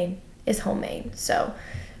is homemade. So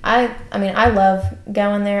I love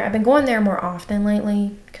going there. I've been going there more often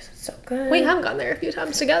lately because it's so good. We have gone there a few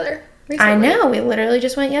times together recently. I know. We literally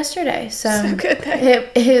just went yesterday. So good.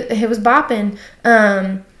 It was bopping.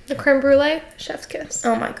 The creme brulee, chef's kiss.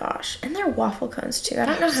 Oh my gosh. And their waffle cones too. I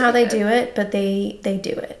don't know how they do it, but they do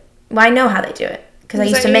it. Well, I know how they do it because I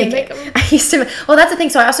used to make it. Well, that's the thing.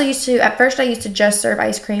 So at first I used to just serve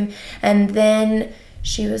ice cream, and then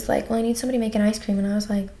she was like, well, I need somebody making ice cream. And I was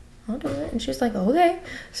like, I'll do it. And she was like, okay.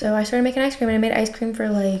 So I started making ice cream, and I made ice cream for a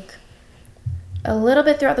little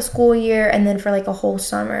bit throughout the school year, and then for a whole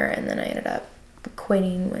summer, and then I ended up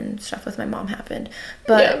quitting when stuff with my mom happened.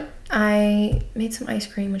 But yeah. I made some ice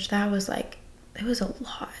cream, which that was it was a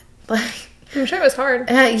lot. I'm sure it was hard.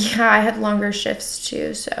 Yeah, I had longer shifts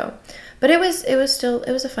too. So, but it was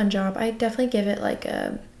a fun job. I definitely give it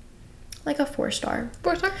a 4-star.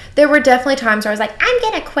 4-star? There were definitely times where I was like, I'm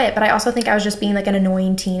gonna quit, but I also think I was just being an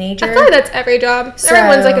annoying teenager. I feel that's every job. So,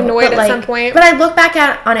 everyone's annoyed at some point. But I look back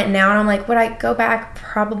on it now, and I'm like, would I go back?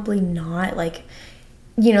 Probably not.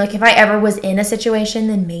 If I ever was in a situation,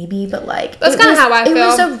 then maybe, but that's kind of how I feel. It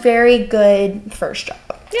was a very good first job.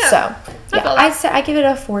 Yeah. So, yeah, I give it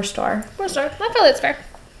a 4-star. 4-star. I feel that's fair.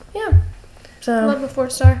 Yeah. So Love a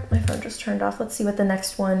 4-star. my phone just turned off. Let's see what the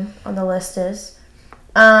next one on the list is.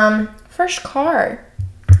 First car.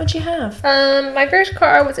 What'd you have? My first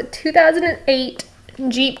car was a 2008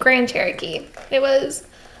 Jeep Grand Cherokee. It was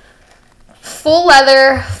full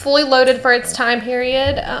leather, fully loaded for its time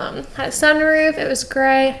period. Had a sunroof. It was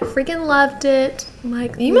gray. Freaking loved it.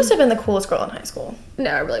 Like, You must have been the coolest girl in high school.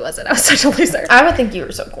 No, I really wasn't. I was such a loser. I would think you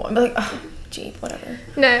were so cool. I'd be like, oh, Jeep, whatever.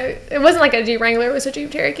 No, it wasn't like a Jeep Wrangler. It was a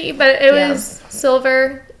Jeep Cherokee, but it was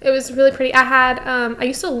silver. It was really pretty. I had, I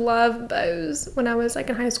used to love bows when I was like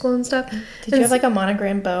in high school and stuff. Did you have like a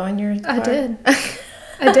monogram bow in your car? I did.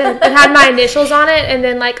 I did. It had my initials on it and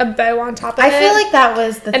then like a bow on top of it. I feel like that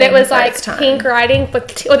was the thing. And it was for like its time. pink writing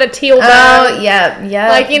with a teal bow. Oh, yeah.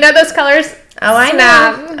 Like, you know those colors? Oh, I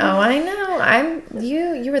Snap. know. Oh, I know.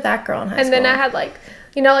 You were that girl in high school. And then I had like,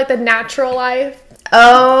 you know, like the Natural Life.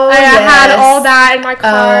 Oh, I had all that in my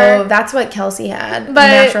car. Oh, that's what Kelsey had. But-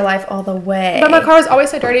 Natural Life all the way. But my car was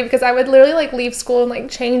always so dirty because I would literally like leave school and like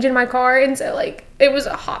change in my car, and so like it was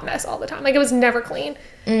a hot mess all the time. Like it was never clean.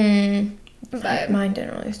 But Mine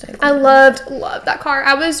didn't really stay clean. I loved that car.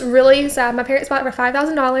 I was really sad. My parents bought it for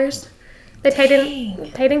 $5,000. They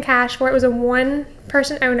paid in cash for it. It was a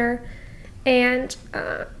 1-person owner, and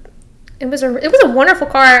it was a wonderful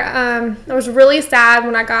car. I was really sad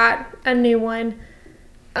when I got a new one.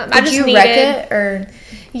 Did you wreck it or?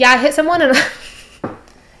 Yeah, I hit someone and.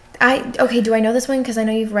 Okay, do I know this one? Because I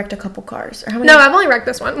know you've wrecked a couple cars. Or how many? No, I've only wrecked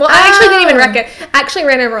this one. Well, I actually didn't even wreck it. I actually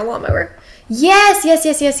ran over a lawnmower. Yes.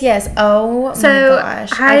 Oh my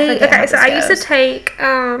gosh. I forget how I used to this goes. take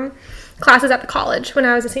classes at the college when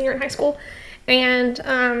I was a senior in high school, and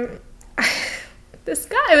this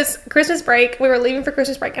guy, it was Christmas break. We were leaving for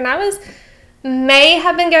Christmas break, and I may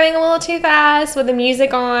have been going a little too fast with the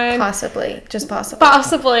music on. Possibly.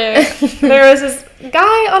 Possibly. There was this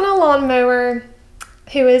guy on a lawnmower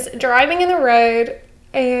who was driving in the road,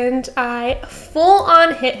 and I full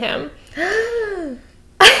on hit him.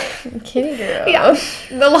 Kitty girl. Yeah,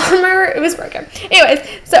 the lawnmower, it was broken. Anyways,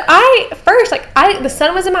 so the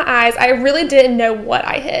sun was in my eyes. I really didn't know what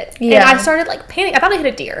I hit. Yeah. And I started like panicking. I thought I hit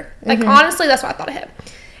a deer. Like honestly, that's what I thought I hit.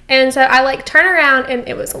 And so I like turn around and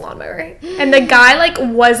it was a lawnmower. And the guy like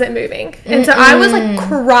wasn't moving. And so I was like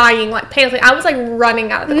crying, like panicking. I was like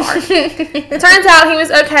running out of the car. It turns out he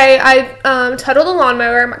was okay. I totaled the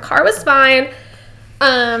lawnmower. My car was fine.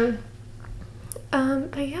 But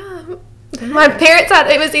yeah. My parents said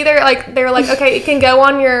it was either like they were like, okay, it can go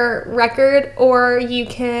on your record or you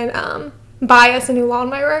can buy us a new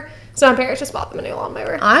lawnmower. So my parents just bought them a new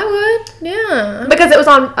lawnmower. I would, yeah. Because it was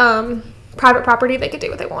on private property, they could do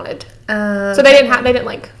what they wanted. So they didn't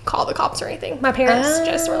like call the cops or anything. My parents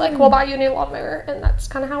just were like, we'll buy you a new lawnmower, and that's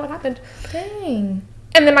kind of how it happened. Dang.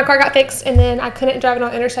 And then my car got fixed, and then I couldn't drive it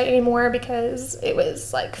on the interstate anymore because it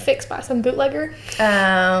was like fixed by some bootlegger.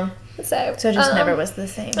 So it just never was the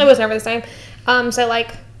same. It was never the same. So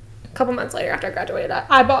like a couple months later after I graduated,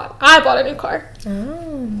 I bought a new car.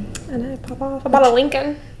 Oh. And I bought a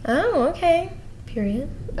Lincoln. Oh, okay. Period.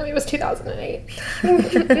 I mean, it was 2008. No,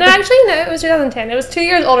 it was 2010. It was 2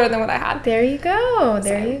 years older than what I had. There you go.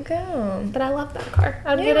 You go. But I love that car.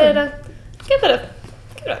 I'd give it a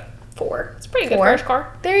 4. It's a pretty good 4? first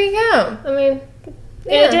car. There you go. I mean,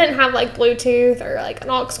 it didn't have like Bluetooth or like an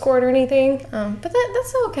aux cord or anything. Oh, but that's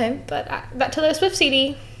still okay. But that Taylor Swift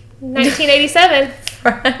CD, 1987.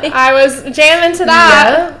 Right. I was jamming to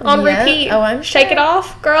that on repeat. Oh, I'm Shake sure. It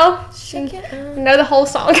Off, girl. Shake it off. Know the whole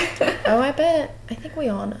song. Oh, I bet. I think we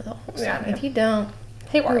all know the whole song. Yeah. If you don't,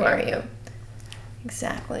 Who who are you? you?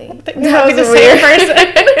 Exactly. That was the same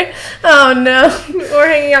person. Oh no. We're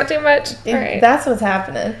hanging out too much. All right. That's what's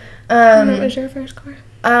happening. What was your first car?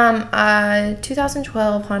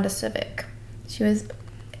 2012 Honda Civic. She was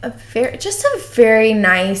a very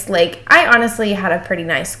nice, like, I honestly had a pretty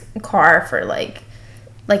nice car for like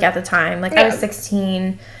at the time. Like I was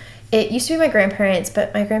 16. It used to be my grandparents,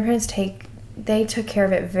 but my grandparents they took care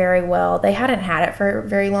of it very well. They hadn't had it for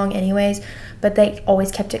very long anyways, but they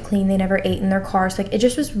always kept it clean. They never ate in their cars. Like it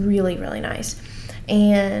just was really, really nice.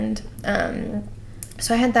 And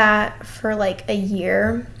so I had that for like a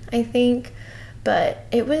year, I think. But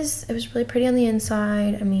it was really pretty on the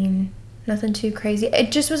inside. I mean, nothing too crazy.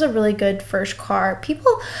 It just was a really good first car.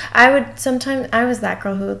 I was that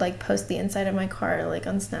girl who would like post the inside of my car like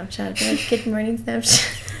on Snapchat. Be like, good morning,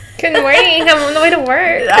 Snapchat. Good morning. I'm on the way to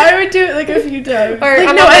work. I would do it like a few times. Or like, I'm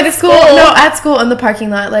on my way to school. No, at school in the parking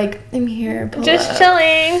lot. Like, I'm here. Pull Just up.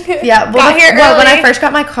 chilling. Yeah. Got here early. When I first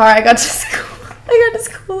got my car, I got to school. I got to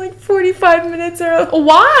school like 45 minutes early.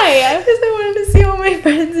 Why? Because I wanted to see all my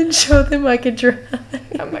friends and show them I could drive.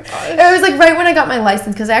 Oh my gosh. It was like right when I got my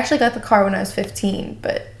license, because I actually got the car when I was 15.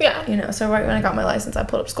 But Yeah. you know, so right when I got my license, I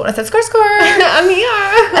pulled up school and I said, "Score, score!" I'm here.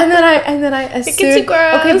 And then I as Look at soon you,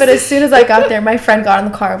 girls. okay, but as soon as I got there, my friend got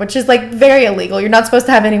in the car, which is like very illegal. You're not supposed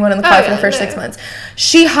to have anyone in the car for the first 6 months.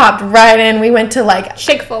 She hopped right in. We went to like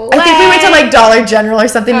Chick-fil-A. I think we went to like Dollar General or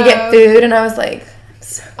something to get food, and I was like,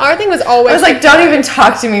 Our thing was always. I was like, don't even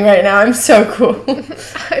talk to me right now. I'm so cool. I'm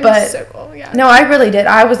so cool. Yeah. No, I really did.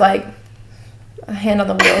 I was like, a hand on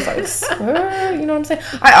the wheels, like, swear, you know what I'm saying?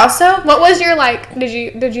 I also. What was your like? Did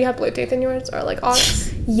you have Bluetooth in yours or like aux?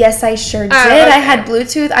 Yes, I sure did. Okay. I had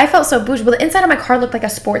Bluetooth. I felt so bougie. Well, the inside of my car looked like a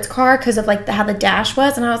sports car because of like how the dash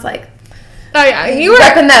was, and I was like, Oh yeah, you were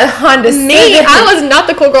repping that Honda me. Civic. I was not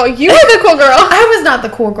the cool girl. You were the cool girl. I was not the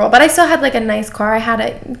cool girl, but I still had like a nice car. I had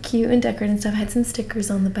it cute and decorated and stuff. I had some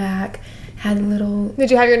stickers on the back. Had a little.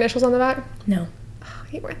 Did you have your initials on the back? No. Oh,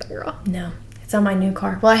 you weren't that girl. No. It's on my new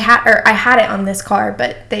car. Well, I had it on this car,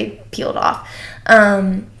 but they peeled off.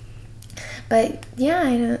 But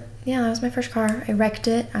yeah, that was my first car. I wrecked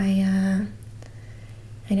it. I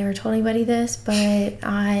never told anybody this, but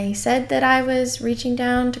I said that I was reaching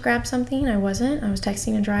down to grab something. I wasn't. I was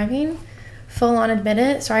texting and driving. Full on admit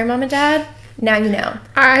it. Sorry, Mom and Dad. Now you know.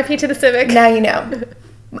 R.I.P. to the Civic. Now you know.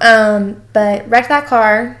 But wrecked that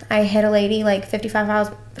car. I hit a lady like 55 miles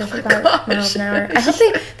an hour. I hope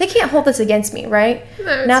they can't hold this against me, right?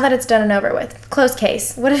 No, now that it's done and over with. Closed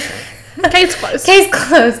case. What if Case closed. Case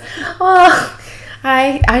closed. Oh,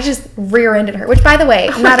 I just rear-ended her. Which, by the way,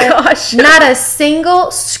 not a single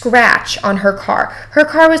scratch on her car. Her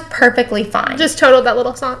car was perfectly fine. Just totaled that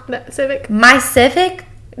Civic. My Civic,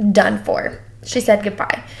 done for. She said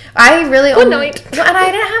goodbye. I really Good night. Well, and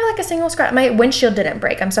I didn't have like a single scratch. My windshield didn't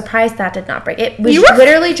break. I'm surprised that did not break. It was You were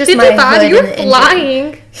literally just my 55. hood You were and the engine.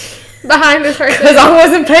 flying behind this person. Because I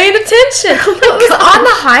wasn't paying attention. Oh my Well, it was God. on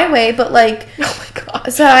the highway, but like, Oh my god.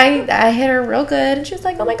 so I hit her real good, and she was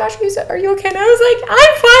like, "Oh my gosh, are you okay?" And I was like,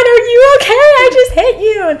 "I'm fine. Are you okay? I just hit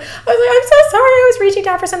you." And I was like, "I'm so sorry. I was reaching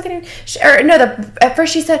down for something." And at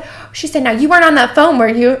first she said, "Now you weren't on that phone, were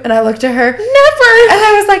you?" And I looked at her, "Never." And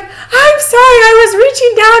I was like, "I'm sorry. I was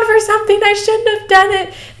reaching down for something. I shouldn't have done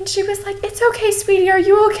it." And she was like, "It's okay, sweetie. Are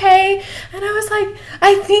you okay?" And I was like,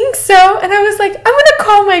 "I think so." And I was like, "I'm gonna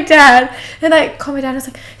call my dad." And I called my dad. And I was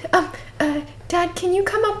like, Dad, can you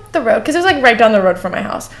come up the road? Because it was like right down the road from my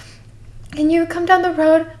house. Can you come down the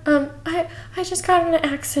road? I just got in an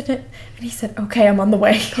accident. And he said, "Okay, I'm on the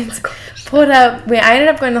way." Pulled up. I ended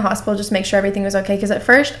up going to the hospital just to make sure everything was okay. Because at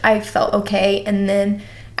first I felt okay. And then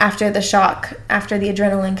after the shock, after the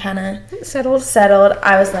adrenaline kind of settled,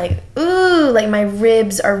 I was like, ooh, like my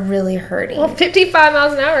ribs are really hurting. Well, 55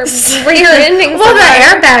 miles an hour. Rear-ending. Well, the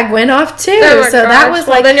airbag went off too. Oh my so that gosh. was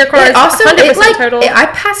Well, like, then your car is 100% total. I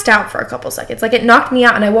passed out for a couple seconds. Like it knocked me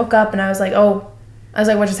out and I woke up and I was like,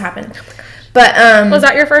 what just happened? But, was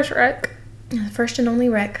that your first wreck? First and only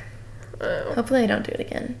wreck. Oh. Hopefully I don't do it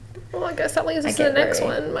again. Well, I guess that leads us to the next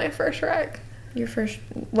one. My first wreck. Your first,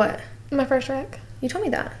 what? My first wreck. You told me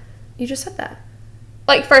that. You just said that.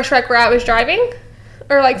 Like first wreck where I was driving?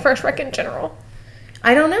 Or like first wreck in general?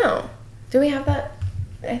 I don't know. Do we have that?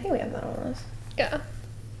 I think we have that on the list. Yeah.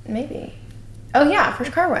 Maybe. Oh yeah,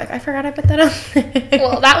 first car wreck. I forgot I put that on there.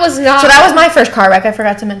 Well, that was not... So that was my first car wreck. I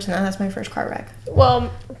forgot to mention that. That's my first car wreck.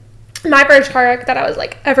 Well, my first car wreck that I was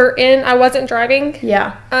like ever in, I wasn't driving.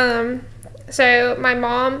 Yeah. So my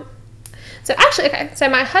mom... So actually, okay. So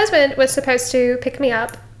my husband was supposed to pick me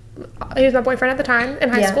up. He was my boyfriend at the time in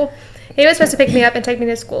high school. He was supposed to pick me up and take me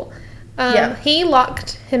to school. He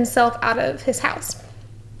locked himself out of his house.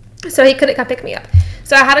 So he couldn't come pick me up.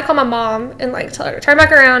 So I had to call my mom and like tell her to turn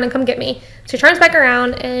back around and come get me. She turns back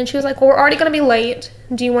around and she was like, "Well, we're already going to be late.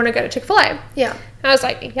 Do you want to go to Chick-fil-A?" Yeah. And I was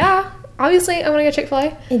like, "Yeah, obviously I want to go to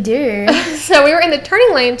Chick-fil-A." I do. So we were in the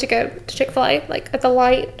turning lane to go to Chick-fil-A, like at the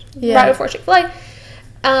light right before Chick-fil-A.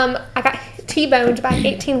 I got T-boned by an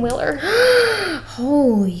 18-wheeler.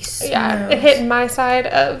 Holy smokes. Yeah, it hit my side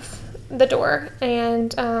of the door,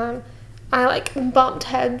 and I like bumped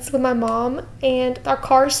heads with my mom, and our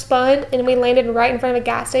car spun, and we landed right in front of a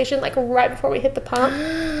gas station, like right before we hit the pump.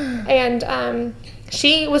 And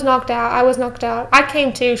she was knocked out. I was knocked out. I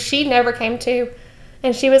came to. She never came to,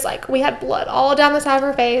 and she was like, we had blood all down the side of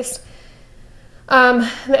her face.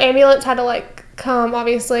 The ambulance had to like come,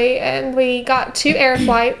 obviously, and we got 2 air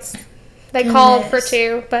flights. They called for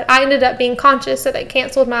 2, but I ended up being conscious, so they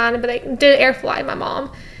canceled mine, but they did air fly my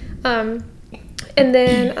mom. And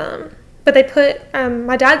then, but they put,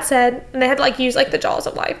 my dad said, and they had to like use like the jaws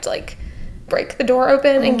of life to like break the door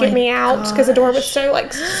open and get me out because the door was so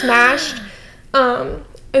like smashed.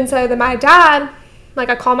 And so then my dad, like,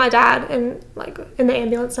 I call my dad and, like, in the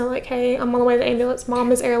ambulance, and I'm like, hey, I'm on the way to the ambulance.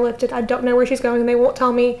 Mom is airlifted. I don't know where she's going, and they won't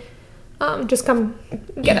tell me. Just come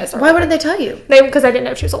get us. Why wouldn't they tell you? Because they didn't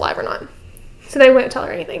know if she was alive or not. So they wouldn't tell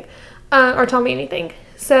her anything, or tell me anything.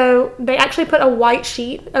 So they actually put a white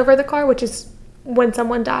sheet over the car, which is when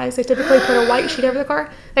someone dies, they typically put a white sheet over the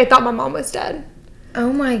car. They thought my mom was dead.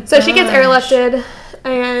 Oh my god. So she gets airlifted,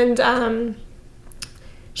 and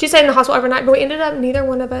she stayed in the hospital overnight, but we ended up, neither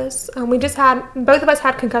one of us, both of us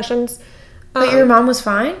had concussions. But your mom was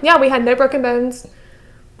fine? Yeah, we had no broken bones,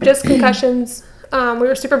 just concussions. We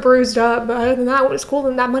were super bruised up, but other than that, it was cool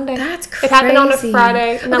that Monday. That's crazy. It happened on a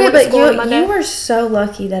Friday, and okay, I went to school on Monday. You were so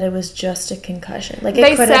lucky that it was just a concussion. Like,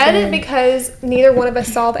 they said it because neither one of us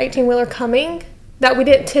saw the 18-wheeler coming, that we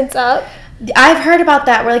didn't tense up. I've heard about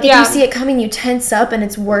that, where, like, if you see it coming, you tense up, and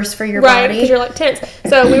it's worse for your body. Right, because you're, like, tense.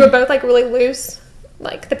 So we were both, like, really loose.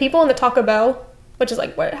 Like, the people in the Taco Bell, which is,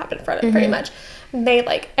 like, what happened in front of pretty much, they,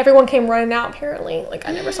 like, everyone came running out, apparently. Like,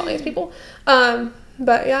 I never saw these people.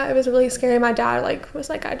 But, yeah, it was really scary. My dad, like, was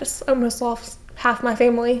like, I just almost lost half my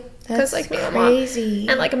family. That's like, me and crazy. Mom.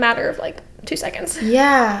 In, like, a matter of, like, 2 seconds.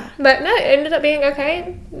 Yeah. But, no, it ended up being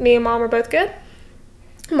okay. Me and Mom were both good.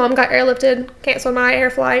 Mom got airlifted, canceled my air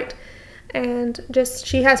flight, and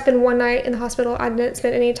she has spent one night in the hospital. I didn't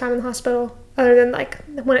spend any time in the hospital other than, like,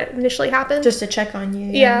 when it initially happened. Just to check on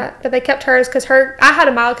you. Yeah, but they kept hers because I had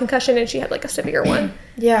a mild concussion and she had, like, a severe one.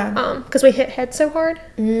 Yeah. Because we hit head so hard.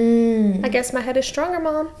 I guess my head is stronger,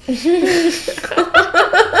 Mom.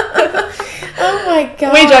 Oh my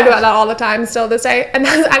god. We joke about that all the time still this day. And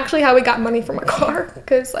that's actually how we got money for my car.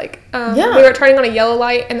 Because, like, we were turning on a yellow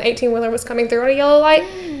light and the 18-wheeler was coming through on a yellow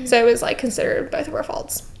light. So it was, like, considered both of our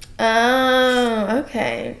faults. Oh,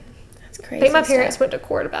 okay. That's crazy. I think my parents went to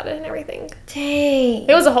court about it and everything. Dang.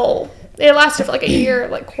 It was it lasted for, like, a year,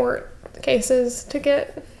 like, court cases to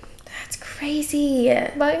get. That's crazy.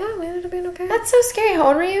 But, yeah, we ended up being okay. That's so scary. How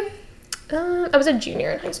old were you? I was a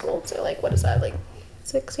junior in high school. So, like, what is that, like,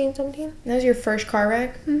 16, 17? That was your first car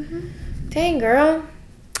wreck? Mm-hmm. Dang, girl.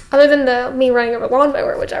 Other than me running over a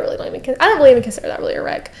lawnmower, which I really don't even consider that really a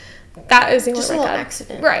wreck. That is the only just wreck. Just a little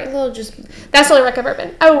accident. Right. A little just... That's the only wreck I've ever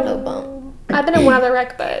been. Oh. No bump. I've been in one other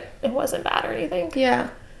wreck, but it wasn't bad or anything. Yeah.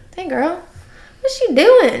 Dang, girl. What's she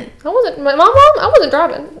doing? My mom, I wasn't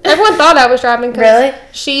driving. Everyone thought I was driving. Really?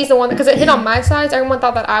 She's the one, because it hit on my side. Everyone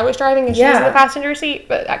thought that I was driving and she was in the passenger seat,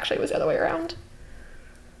 but actually it was the other way around.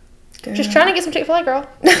 Girl. Just trying to get some Chick-fil-A, girl.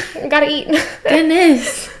 Gotta eat.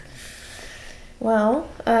 Goodness. Well,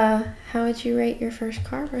 how would you rate your first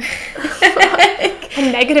car wreck?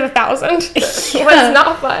 A negative 1,000. It was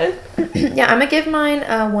not fun. Yeah, I'm gonna give mine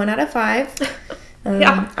a 1 out of 5.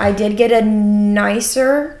 Yeah. I did get a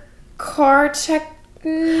nicer car I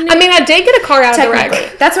did get a car out of the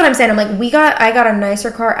wreck. That's what I'm saying. I'm like, I got a nicer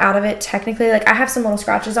car out of it technically. Like, I have some little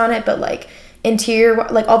scratches on it, but, like, interior,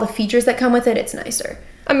 like, all the features that come with it, it's nicer.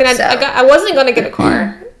 I wasn't gonna get a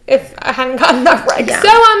car if I hadn't gotten that wreck. Yeah. So,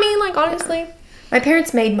 honestly. My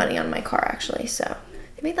parents made money on my car, actually, so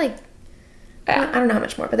they made, like, I don't know how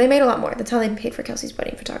much more, but they made a lot more. That's how they paid for Kelsey's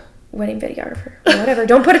wedding videographer, or whatever.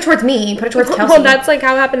 Don't put it towards me, put it towards Kelsey. Well, that's, like,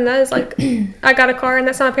 how it happened to us. Like, I got a car, and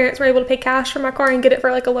that's how my parents were able to pay cash for my car and get it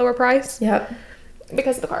for, like, a lower price. Yep.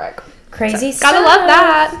 Because of the car wreck. Crazy stuff. Gotta love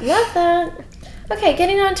that. Love that. Okay,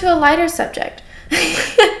 getting on to a lighter subject.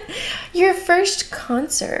 Your first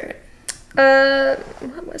concert.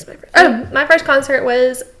 What was my first? My first concert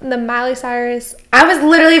was the Miley Cyrus. I was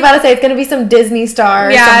literally about to say it's gonna be some Disney star.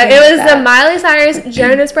 Yeah, it was the Miley Cyrus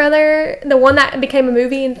Jonas Brother, the one that became a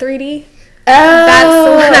movie in 3D. Oh, that's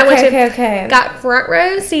the one I went to. Okay. Got front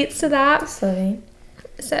row seats to that. Slowly.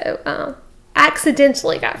 So,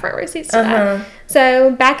 accidentally got front row seats to that.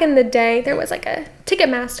 So back in the day, there was like a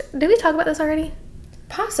Ticketmaster. Did we talk about this already?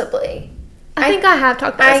 Possibly. I think I have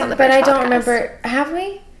talked about this on the first but I don't podcast. Remember. Have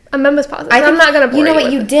we? I'm almost positive. I'm not going to bore you. You know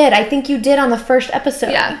what you did? I think you did on the first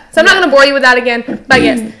episode. Yeah. So I'm not going to bore you with that again. But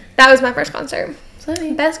yes, that was my first concert.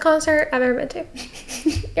 Sorry. Best concert I've ever been to.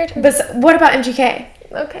 Your turn. But what about MGK?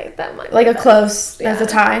 Okay, that might like be a close. That's a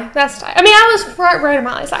tie. That's a tie. I was front row to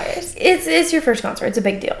Miley Cyrus. It's your first concert. It's a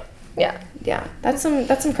big deal. Yeah. Yeah. That's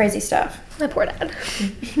some crazy stuff. My poor dad.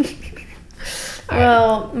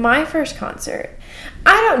 Well, my first concert.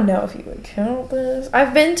 I don't know if you would count this.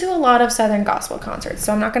 I've been to a lot of Southern gospel concerts,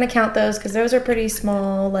 so I'm not going to count those because those are pretty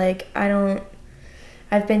small. Like,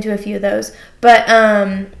 I've been to a few of those. But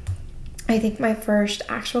I think my first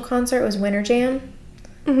actual concert was Winter Jam.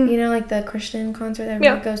 You know, like the Christian concert that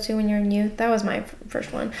everyone goes to when you're in youth. That was my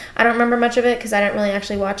first one. I don't remember much of it because I didn't really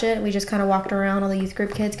actually watch it. We just kind of walked around, all the youth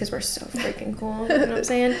group kids, because we're so freaking cool. You know what I'm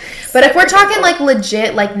saying? But if we're talking like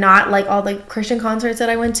legit, like not like all the Christian concerts that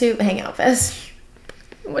I went to, Hangout Fest.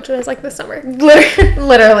 Which was like this summer.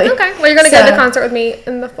 Literally. Okay. Well, you're going to go to the concert with me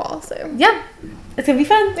in the fall, so. Yeah. It's going to be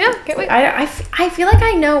fun. Yeah, can't wait. I feel like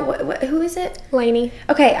I know, who is it? Lainey.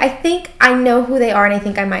 Okay, I think I know who they are, and I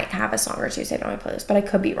think I might have a song or two saved on my playlist, but I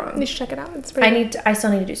could be wrong. You should check it out. It's pretty I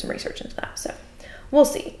still need to do some research into that, so we'll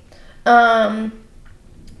see.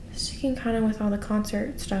 Sticking kind of with all the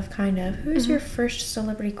concert stuff, kind of. Who's your first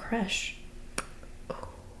celebrity crush?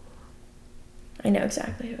 I know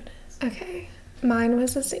exactly who it is. Okay. Mine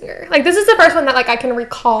was a singer. Like, this is the first one that, like, I can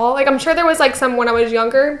recall. Like, I'm sure there was, like, some when I was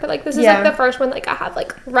younger, but, like, this is, like, the first one, like, I have,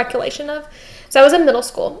 like, recollection of. So I was in middle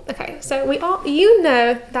school. Okay. So we all, you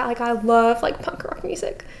know that, like, I love, like, punk rock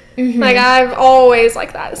music. Like, I've always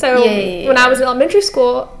liked that. So when I was in elementary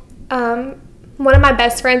school, one of my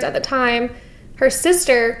best friends at the time, her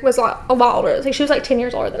sister was a lot older. Like, she was, like, 10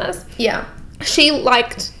 years older than us. Yeah. She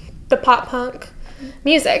liked the pop punk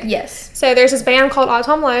music. Yes. So there's this band called All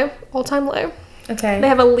Time Low. Okay. They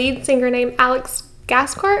have a lead singer named Alex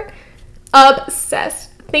Gascart. Obsessed.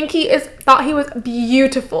 Thought he was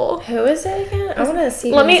beautiful. Who is it again? I want to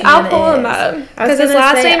see. I'll pull him up because his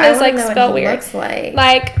last name is like spelled weird. Looks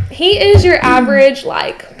like he is your average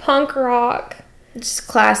like punk rock, just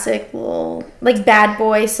classic little like bad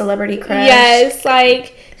boy celebrity crush. Yes,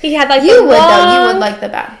 like he had like you would like the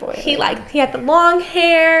bad boy. He had the long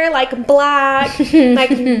hair, like black,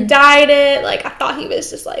 like dyed it. Like I thought he was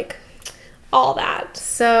just like all that.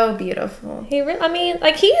 So beautiful. He really, I mean,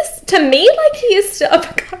 like he is to me, like he is still.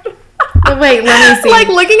 Wait, let me see. Like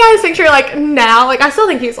looking at his picture, like now, like I still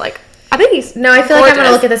think he's like. I think he's. No, I feel like I'm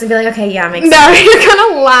gonna look at this and be like, okay, yeah, makes sense. No, you're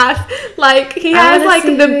gonna laugh. Like he has like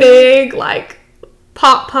the big like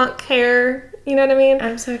pop punk hair. You know what I mean?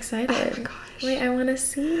 I'm so excited. Oh my gosh. Wait, I want to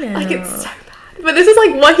see now. Like it's so bad. But this is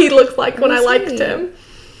like what he looked like when I liked him.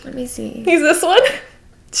 Let me see. He's this one.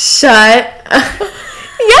 Shut.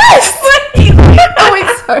 Yes. Oh, wait,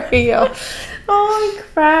 sorry, yo. Holy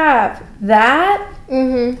crap! That.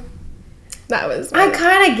 That was. I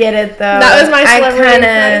kind of get it though. That was my celebrity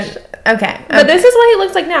crush. Okay. But this is what he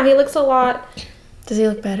looks like now. He looks a lot. Does he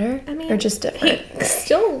look better? I mean, or just different? He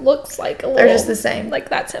still looks like a little. Or just the same. Like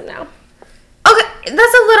that's him now. Okay,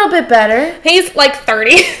 that's a little bit better. He's like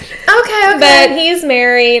 30. Okay. But he's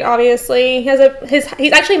married, obviously.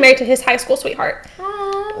 He's actually married to his high school sweetheart.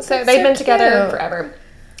 Oh, so they've been together forever.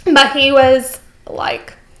 But he was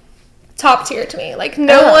like top tier to me. Like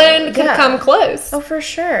no one could come close. Oh, for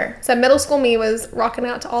sure. So middle school me was rocking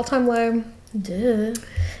out to All Time Low. Duh.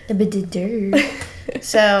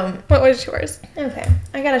 So what was yours? Okay,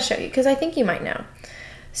 I gotta show you because I think you might know.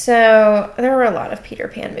 So there were a lot of Peter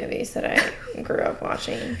Pan movies that I grew up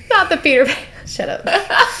watching. Not the Peter Pan. Shut up.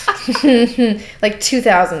 Like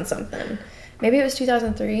 2000 something. Maybe it was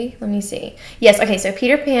 2003. Let me see. Yes, okay, so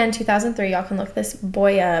Peter Pan 2003. Y'all can look this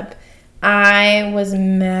boy up. I was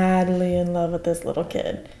madly in love with this little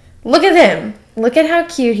kid. Look at him. Look at how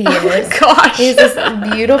cute he is. Oh my gosh. He's this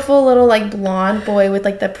beautiful little like blonde boy with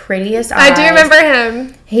like the prettiest eyes. I do remember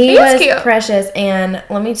him. He was cute. Precious, and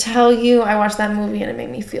let me tell you, I watched that movie and it made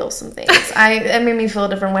me feel some things. It made me feel a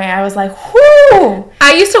different way. I was like, whoo!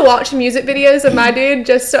 I used to watch music videos of my dude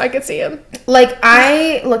just so I could see him. Like,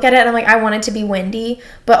 I look at it and I'm like, I want it to be Wendy,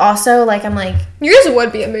 but also, like, I'm like... Yours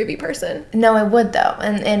would be a movie person. No, it would, though,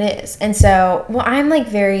 and it is. And so, well, I'm, like,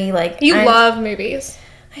 very, like... You love movies.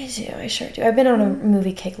 I do, I sure do. I've been on a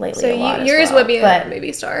movie kick lately so a lot yours as well, would be a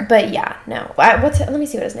movie star. But, yeah, no. Let me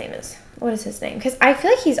see what his name is. What is his name? Because I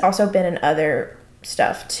feel like he's also been in other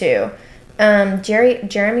stuff, too.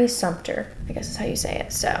 Jeremy Sumpter, I guess is how you say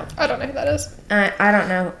it, so... I don't know who that is. I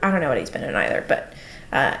don't know what he's been in either, but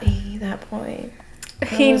that boy...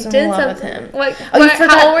 He did something. With him. Like,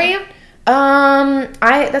 how old were you?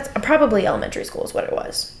 That's probably elementary school is what it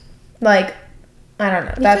was. Like, I don't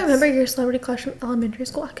know. You can remember your celebrity crush from elementary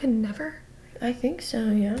school? I could never. I think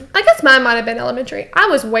so, yeah. I guess mine might have been elementary. I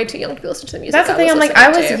was way too young to be listening to the music. That's the thing. I'm like, I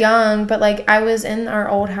was young, but like I was in our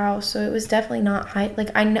old house, so it was definitely not high.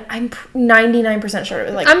 Like I'm 99% sure it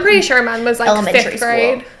was like. I'm pretty sure mine was like elementary 5th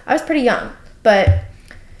grade. School. I was pretty young, but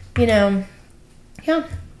you know, yeah.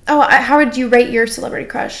 Oh, how would you rate your celebrity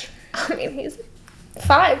crush? I mean, he's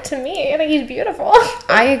 5 to me. I think he's beautiful.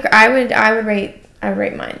 I would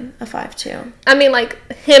rate mine a 5 too. I mean,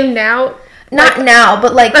 like him now. Not now,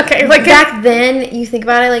 but like, okay, like back then, you think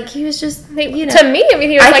about it, like, he was just, you know. To me, I mean,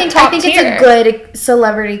 he was like top tier. I think it's a good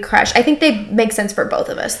celebrity crush. I think they make sense for both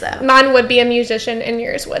of us, though. Mine would be a musician, and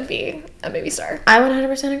yours would be a movie star. I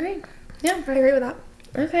 100% agree. Yeah. I agree with that.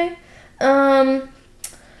 Okay.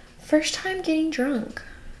 First time getting drunk.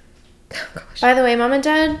 Oh, gosh. By the way, Mom and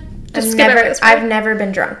Dad, I've never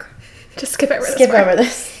been drunk. Just skip over this. Skip over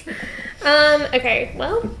this. Okay,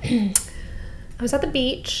 well, I was at the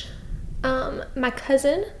beach. My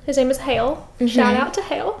cousin, his name is Hale. Mm-hmm. Shout out to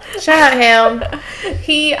Hale. Shout out Hale.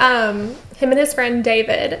 He, him and his friend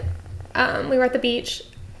David, we were at the beach,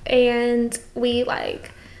 and we,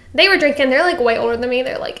 like, they were drinking. They're, like, way older than me.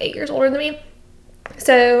 They're, like, 8 years older than me.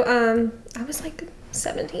 So, I was, like,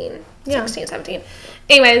 16, 17.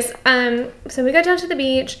 Anyways, so we go down to the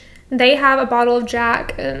beach. They have a bottle of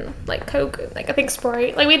Jack and, like, Coke, and, like, I think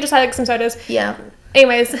Sprite. Like, we just had, like, some sodas. Yeah.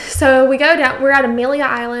 Anyways, so we go down. We're at Amelia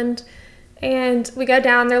Island, and we go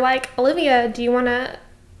down. They're like, Olivia, do you want to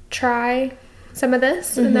try some of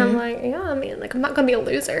this? Mm-hmm. And I'm like, yeah, I mean, like, I'm not going to be a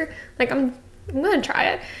loser. Like, I'm going to try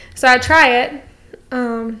it. So I try it.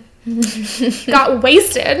 Got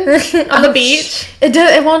wasted on the beach.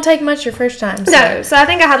 It won't take much your first time. So. No, so I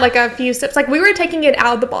think I had like a few sips. Like, we were taking it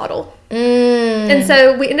out of the bottle, and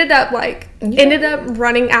so we ended up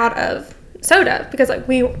running out of soda because like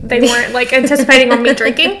they weren't like anticipating on me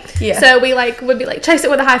drinking. Yeah. So we like would be like chase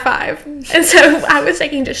it with a high five, and so I was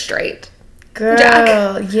taking just straight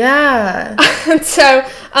Jack. Yeah. So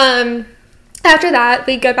after that,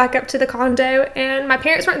 we go back up to the condo, and my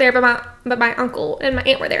parents weren't there, but my uncle and my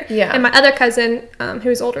aunt were there. Yeah. And my other cousin, who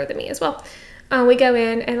was older than me as well. We go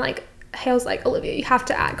in, and, like, Hale's like, Olivia, you have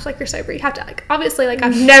to act like you're sober. You have to act. Obviously, like,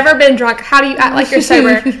 I've never been drunk. How do you act like you're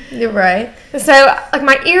sober? You're right. So, like,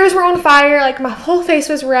 my ears were on fire. Like, my whole face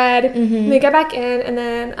was red. Mm-hmm. We go back in, and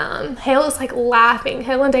then Hale is, like, laughing.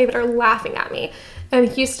 Hale and David are laughing at me. And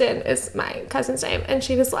Houston is my cousin's name. And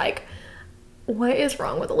she was like, what is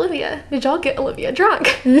wrong with Olivia? Did y'all get Olivia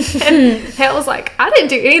drunk? And Hale was like, I didn't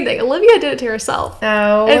do anything. Olivia did it to herself.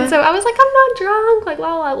 Oh. And so I was like, I'm not drunk. Like,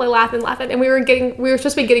 la la, like laughing. And we were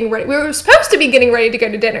supposed to be getting ready. We were supposed to be getting ready to go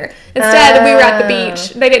to dinner. Instead, we were at the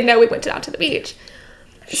beach. They didn't know we went down to the beach.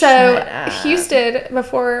 So Houston,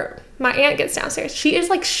 before my aunt gets downstairs, she is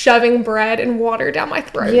like shoving bread and water down my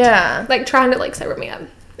throat. Yeah. Like trying to like sober me up.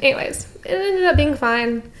 Anyways, it ended up being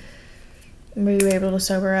fine. Were you able to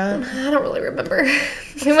sober up? I don't really remember.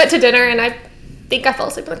 We went to dinner, and I think I fell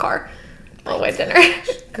asleep in the car all the way to dinner.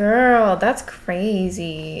 Girl, that's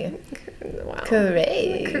crazy. Wow.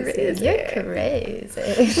 Crazy. You're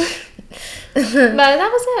crazy. But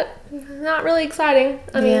that was it. Not really exciting.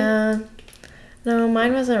 I mean, yeah. No,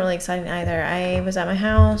 mine wasn't really exciting either. I was at my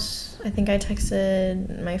house. I think I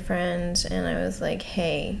texted my friend, and I was like,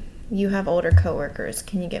 hey, you have older coworkers.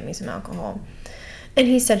 Can you get me some alcohol? And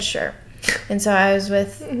he said, sure. And so I was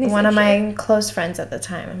with one of my close friends at the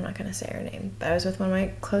time. I'm not going to say her name, but I was with one of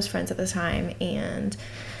my close friends at the time, and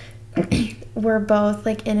we're both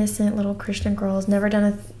like innocent little Christian girls, never done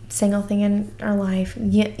a single thing in our life,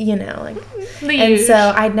 you know, like. And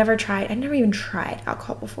so I'd never even tried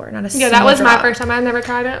alcohol before, not a single that was drop. my first time. I never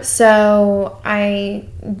tried it. So my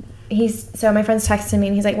friend's texting me,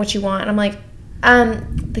 and he's like, "What you want?" And I'm like,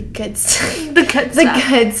 the good stuff. The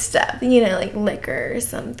good stuff. You know, like liquor or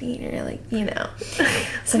something, or like, you know.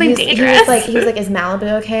 Something dangerous. He was like, is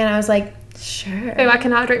Malibu okay? And I was like, sure. Oh, I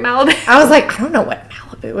cannot drink Malibu. I was like, I don't know what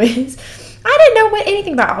Malibu is. I didn't know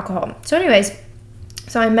anything about alcohol. So anyways,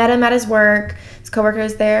 so I met him at his work. His coworker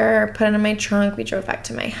was there, put it in my trunk. We drove back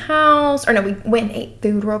to my house. Or no, we went and ate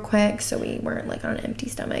food real quick, so we weren't like on an empty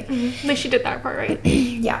stomach. Mm-hmm. At least you did that part right.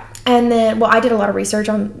 Yeah. And then, well, I did a lot of research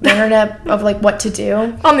on the internet of like what to do.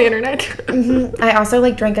 On the internet. Mm-hmm. I also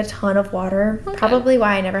like drank a ton of water. Okay. Probably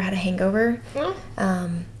why I never had a hangover.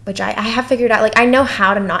 Which I have figured out. Like, I know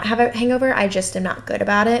how to not have a hangover. I just am not good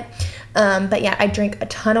about it. But yeah, I drank a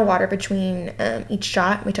ton of water between each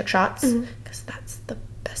shot. We took shots because that's the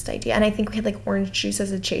best idea. And I think we had like orange juice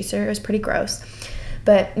as a chaser. It was pretty gross.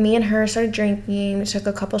 But me and her started drinking. We took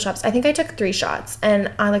a couple shots. I think I took 3 shots.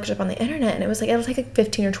 And I looked it up on the internet, and it was like, it'll take like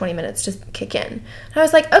 15 or 20 minutes to kick in. And I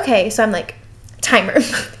was like, okay. So I'm like, timer.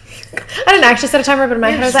 I didn't actually set a timer, but in my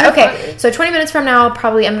head I was like, okay. So 20 minutes from now, I'm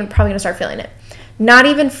probably going to start feeling it. Not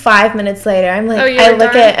even 5 minutes later, I'm like, I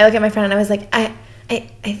look at my friend, and I was like, I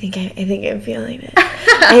think I'm feeling it.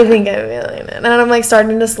 I think I'm feeling it. And I'm like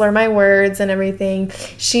starting to slur my words and everything.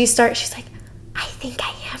 She's like, I think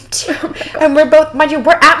I am too. Oh, and we're both, mind you,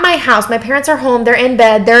 we're at my house. My parents are home. They're in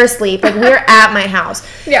bed. They're asleep. Like, we're at my house.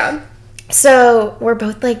 Yeah. So we're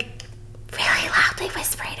both like very loudly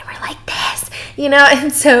whispering, and we're like this, you know?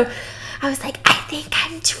 And so I was like, I think I'm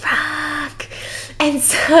I'm drunk.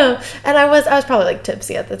 And I was probably like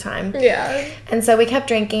tipsy at the time. Yeah. And so we kept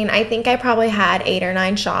drinking. I think I probably had 8 or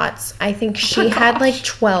 9 shots. I think she had like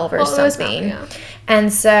 12 or something. Yeah.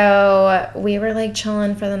 And so we were like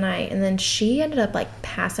chilling for the night, and then she ended up like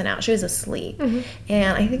passing out. She was asleep. Mm-hmm.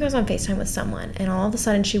 And I think I was on FaceTime with someone, and all of a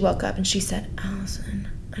sudden she woke up and she said, Allison,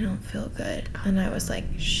 I don't feel good. And I was like,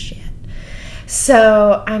 shit.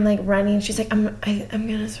 So I'm like running. She's like, I'm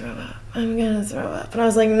gonna throw up. I'm gonna throw up. And I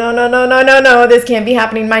was like, no, this can't be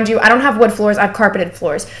happening. Mind you, I don't have wood floors. I have carpeted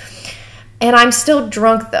floors. And I'm still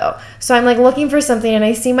drunk though. So I'm like looking for something, and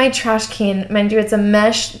I see my trash can. Mind you, it's a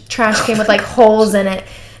mesh trash can with like holes in it.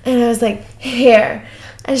 And I was like, here.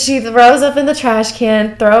 And she throws up in the trash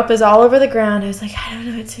can. Throw up is all over the ground. I was like, I don't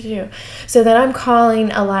know what to do. So then I'm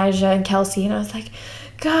calling Elijah and Kelsey, and I was like,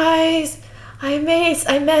 guys, I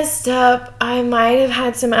messed up. I might have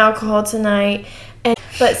had some alcohol tonight.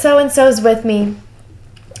 But so-and-so's with me.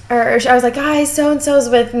 Or I was like, guys, so-and-so's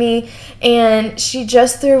with me. And she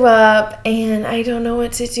just threw up. And I don't know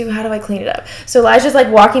what to do. How do I clean it up? So Elijah's like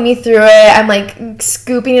walking me through it. I'm like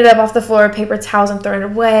scooping it up off the floor. Paper towels. I'm throwing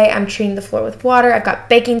it away. I'm treating the floor with water. I've got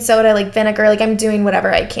baking soda, like vinegar. Like I'm doing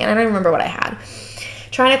whatever I can. I don't remember what I had.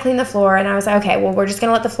 Trying to clean the floor. And I was like, okay, well, we're just going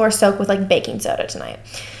to let the floor soak with like baking soda tonight.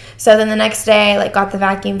 So then the next day, like, got the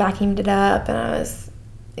vacuumed it up, and I was,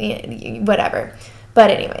 whatever.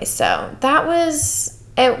 But anyway, so that was,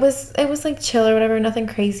 it was like chill or whatever, nothing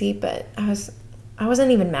crazy, but I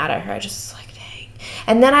wasn't even mad at her. I just was like, dang.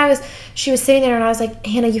 And then she was sitting there, and I was like,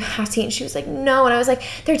 Hannah, you have to eat. And she was like, no. And I was like,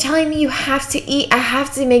 they're telling me you have to eat. I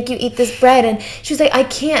have to make you eat this bread. And she was like, I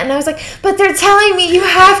can't. And I was like, but they're telling me you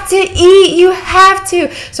have to eat. You have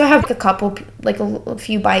to. So I have like a couple, like a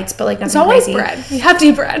few bites, but like nothing crazy. It's always bread. You have to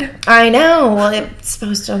eat bread. I know. Well, it's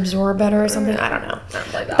supposed to absorb better or something. I don't know.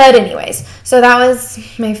 Like that. But anyways, so that was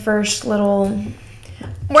my first little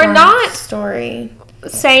We're not story.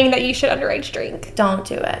 saying that you should underage drink. Don't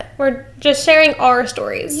do it. We're just sharing our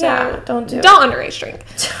stories. Yeah, So don't do it. Don't underage drink.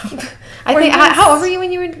 I think. How old were you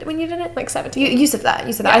when you did it? Like 17. You said that.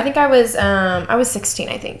 Yeah. I think I was 16.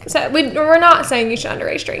 I think. So we're not saying you should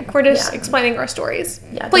underage drink. We're just explaining our stories.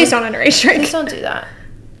 Yeah, Please don't underage drink. Please don't do that.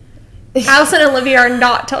 Allison and Olivia are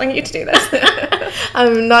not telling you to do this.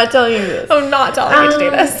 I'm not telling you this. I'm not telling you to do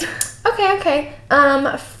this. Okay.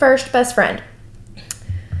 First best friend.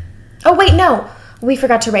 Oh wait, no. We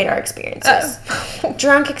forgot to rate our experiences.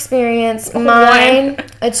 Drunk experience. Mine,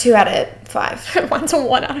 a 2 out of 5. Mine's a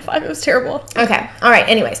 1 out of 5. It was terrible. Okay. All right.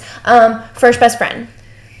 Anyways, first best friend.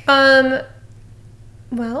 Well,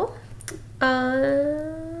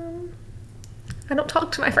 I don't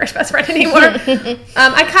talk to my first best friend anymore.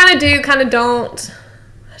 I kind of do, kind of don't.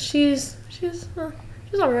 She's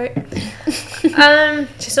all right.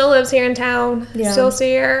 She still lives here in town. Yeah. Still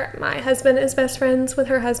see her. My husband is best friends with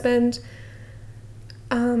her husband.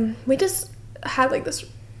 We just had like this.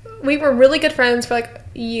 We were really good friends for like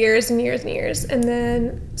years and years and years, and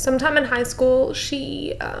then sometime in high school,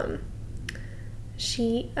 she kind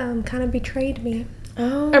of betrayed me.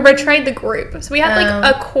 Oh. Or betrayed the group. So we had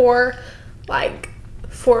like a core, like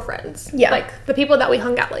 4 friends. Yeah. Like the people that we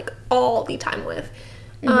hung out like all the time with.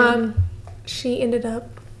 Mm-hmm. She ended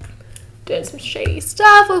up doing some shady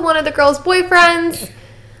stuff with one of the girls' boyfriends.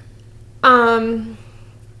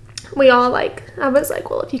 We all like, I was like,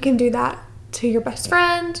 well, if you can do that to your best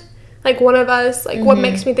friend, like one of us, like what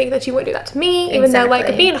makes me think that you wouldn't do that to me? Even though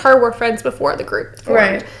like me and her were friends before the group formed.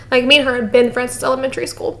 Right. Like me and her had been friends since elementary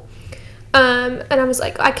school. And I was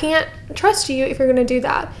like, I can't trust you if you're going to do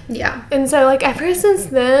that. Yeah. And so like ever since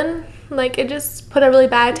then, like it just put a really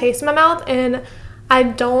bad taste in my mouth, and I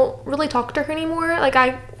don't really talk to her anymore. Like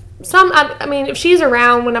I mean, if she's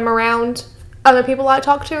around when I'm around other people, I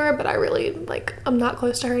talk to her, but I really, like, I'm not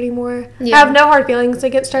close to her anymore. Yeah. I have no hard feelings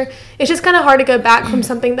against her. It's just kind of hard to go back from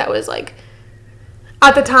something that was, like,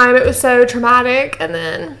 at the time it was so traumatic, and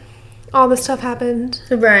then all this stuff happened.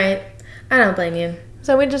 Right. I don't blame you.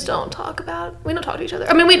 So we just don't talk to each other.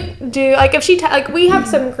 I mean, we do, like, if she, like, we have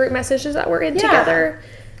some group messages that we're in together.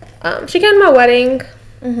 She came to my wedding.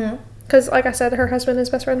 Because, like I said, her husband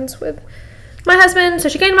is best friends with my husband. So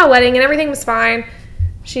she came to my wedding, and everything was fine.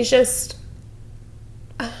 She's just...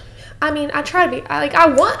 I mean, I try to be,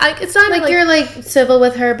 it's not like you're, like, civil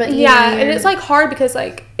with her, but yeah, and it's, like, hard because,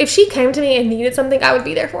 like, if she came to me and needed something, I would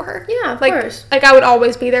be there for her. Yeah, of course. Like, I would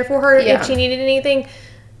always be there for her if she needed anything,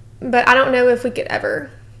 but I don't know if we could ever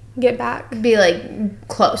get back. Be, like,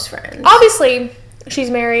 close friends. Obviously, she's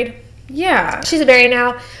married. Yeah. She's married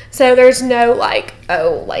now, so there's no, like,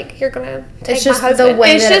 oh, like, you're gonna take it's just my husband. The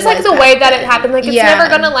way it's that just, like, the way that it happened. Like, it's never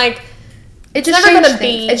gonna, like... It just never changed gonna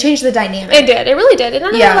things. be. It changed the dynamic. It did. It really did. And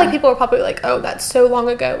I know Yeah. like people are probably like, oh, that's so long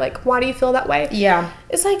ago. Like, why do you feel that way? Yeah.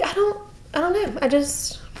 It's like I don't know.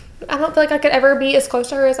 I don't feel like I could ever be as close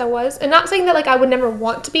to her as I was. And not saying that like I would never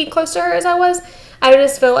want to be close to her as I was. I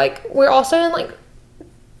just feel like we're also in like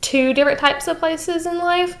two different types of places in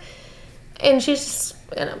life. And she's just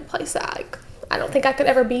in a place that like I don't think I could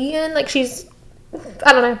ever be in. Like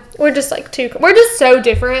I don't know. We're just like we're just so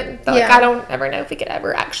different that like Yeah. I don't ever know if we could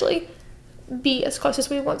ever actually be as close as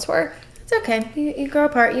we once were. It's okay. You grow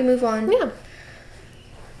apart. You move on. Yeah.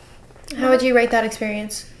 How would you rate that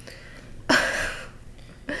experience?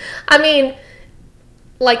 I mean,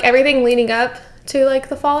 like everything leading up to like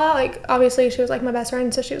the fallout, like obviously she was like my best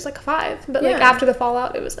friend, so she was like a 5. But like Yeah. after the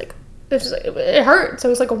fallout, it was like it hurt, so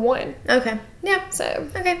it was like a 1. Okay. Yeah. So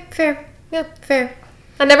Okay. Fair. yeah, Fair.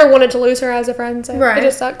 I never wanted to lose her as a friend, so Right. it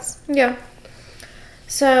just sucks. Yeah.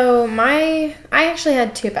 So I actually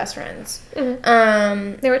had 2 best friends.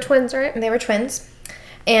 Mm-hmm. They were twins, right? They were twins.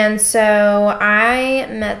 And so I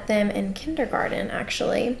met them in kindergarten,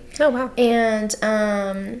 actually. Oh wow.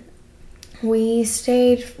 And we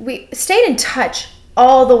stayed in touch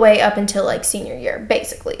all the way up until like senior year,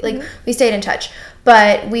 basically. Like we stayed in touch,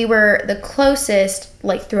 but we were the closest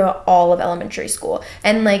like throughout all of elementary school.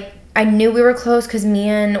 And like I knew we were close because me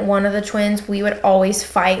and one of the twins, we would always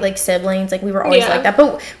fight like siblings. Like we were always like that.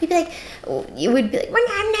 But we'd be like,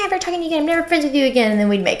 I'm never talking to you again. I'm never friends with you again. And then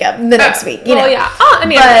we'd make up the next week. You know? Yeah. Oh, I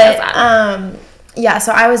mean, But yeah.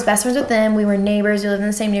 So I was best friends with them. We were neighbors. We lived in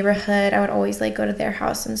the same neighborhood. I would always like go to their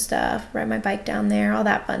house and stuff. Ride my bike down there. All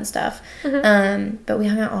that fun stuff. But we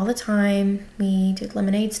hung out all the time. We did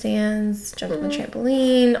lemonade stands, jumped on the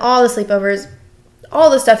trampoline, all the sleepovers, all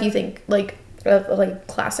the stuff you think like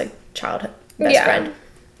classic childhood best friend.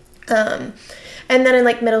 And then in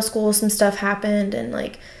like middle school some stuff happened and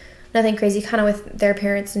like nothing crazy kind of with their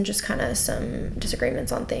parents and just kind of some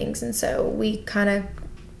disagreements on things, and so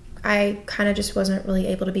I kind of just wasn't really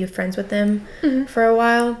able to be friends with them for a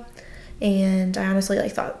while, and I honestly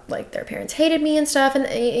like thought like their parents hated me and stuff, and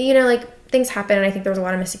you know like things happened and I think there was a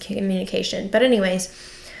lot of miscommunication. But anyways,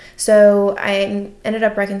 so I ended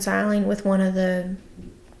up reconciling with one of the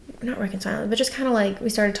not reconciling, but just kind of like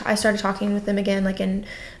I started talking with them again, like in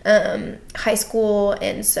high school.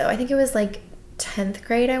 And so I think it was like 10th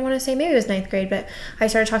grade, I want to say, maybe it was 9th grade, but I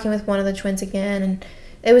started talking with one of the twins again, and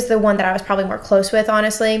it was the one that I was probably more close with,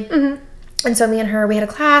 honestly. And so me and her, we had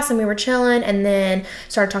a class and we were chilling, and then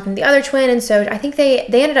started talking to the other twin. And so I think they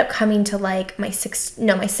ended up coming to like my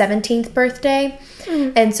 17th birthday.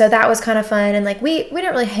 And so that was kind of fun. And like we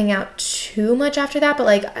didn't really hang out too much after that, but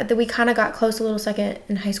like we kind of got close a little second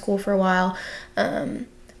in high school for a while.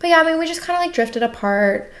 But yeah, I mean, we just kind of like drifted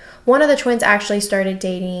apart. One of the twins actually started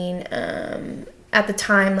dating at the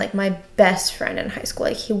time, like my best friend in high school.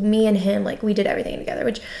 Like me and him, like we did everything together,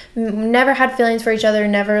 which never had feelings for each other,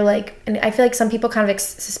 never like, and I feel like some people kind of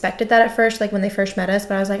suspected that at first, like when they first met us,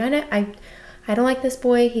 but I was like, I don't like this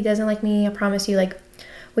boy, he doesn't like me, I promise you. Like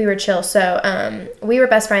we were chill. So we were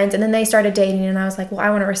best friends, and then they started dating, and I was like, well, I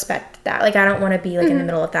want to respect that. Like I don't want to be like in the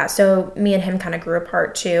middle of that. So me and him kind of grew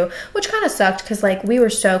apart too, which kind of sucked because like we were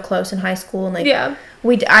so close in high school, and like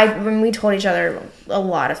we told each other a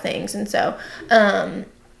lot of things. And so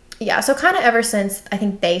yeah, so kind of ever since I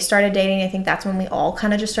think they started dating, I think that's when we all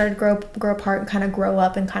kind of just started grow apart and kind of grow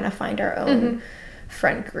up and kind of find our own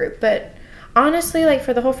friend group. But honestly, like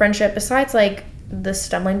for the whole friendship, besides like the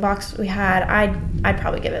stumbling blocks we had, I'd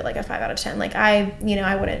probably give it like a 5 out of 10. Like I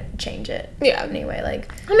wouldn't change it. Yeah. Anyway,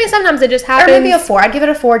 like I mean, sometimes it just happens. Or maybe a 4. I'd give it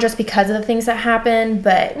a 4 just because of the things that happened.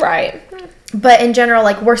 But right. But in general,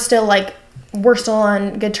 like we're still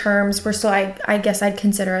on good terms. We're still, I guess I'd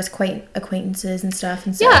consider us quite acquaintances and stuff.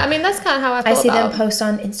 And so yeah, I mean that's kind of how I feel. I see them post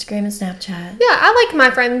on Instagram and Snapchat. Yeah, I like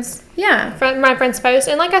my friends. Yeah, my friends post,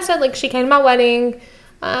 and like I said, like she came to my wedding.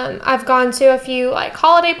 I've gone to a few like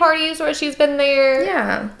holiday parties where she's been there.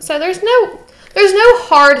 Yeah. So there's no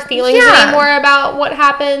hard feelings anymore about what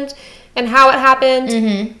happened and how it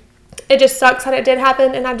happened. It just sucks that it did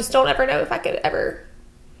happen, and I just don't ever know if I could ever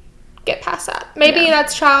get past that. Maybe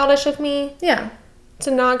that's childish of me. Yeah.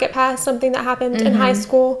 To not get past something that happened in high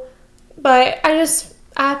school, but I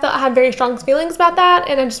felt I had very strong feelings about that,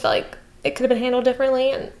 and I just felt like it could have been handled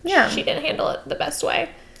differently, and she didn't handle it the best way.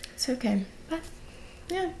 It's okay. But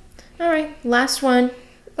yeah. All right. Last one.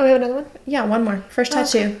 Oh, we have another one? Yeah, one more. First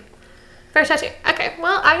tattoo. Okay. First tattoo. Okay.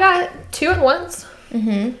 Well, I got 2 at once.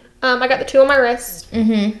 I got the 2 on my wrist.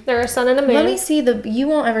 They're a sun and a moon. Let me see you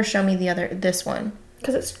won't ever show me this one.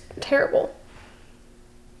 Because it's terrible.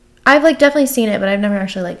 I've like definitely seen it, but I've never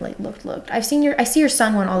actually like looked. I see your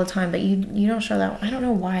son one all the time, but you don't show that one. I don't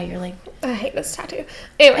know why you're like. I hate this tattoo.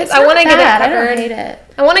 Anyways, I want to get it covered. I don't hate it.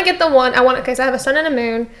 I want to get the one. Okay, so I have a sun and a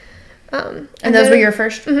moon. And those were your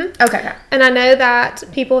first? Mm-hmm. Okay. And I know that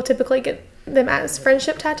people typically get them as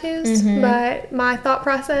friendship tattoos, but my thought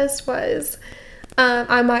process was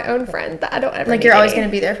I'm my own friend that I don't ever like you're always going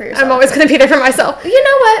to be there for yourself. I'm always going to be there for myself. You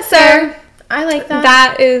know what? So I like that.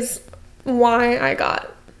 That is why I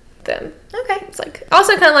got them. Okay. It's like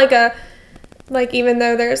also kind of like a even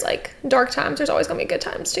though there's like dark times, there's always gonna be good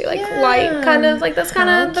times too. Like light kind of like that's kind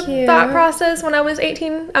of the thought process. When I was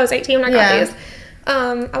 18 when I got these.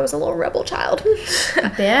 I was a little rebel child.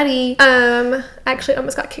 Daddy. Actually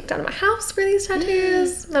almost got kicked out of my house for these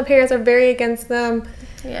tattoos. My parents are very against them.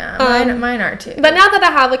 Yeah, mine are too. But now that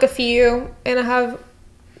I have like a few and I have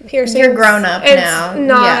piercings, you're grown up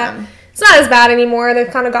now. It's not as bad anymore. They've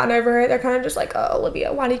kind of gotten over it. They're kind of just like, oh,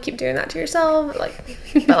 Olivia, why do you keep doing that to yourself? But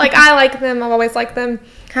I like them. I've always liked them.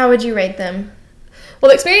 How would you rate them? Well,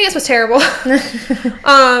 the experience was terrible.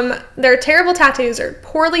 They're terrible tattoos. They're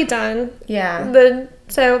poorly done. Yeah.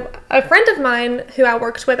 So a friend of mine who I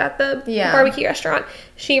worked with at the barbecue restaurant,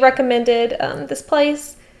 she recommended this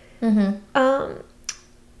place. Mm-hmm.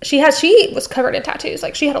 She was covered in tattoos.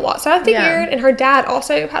 Like, she had a lot. So I figured, and her dad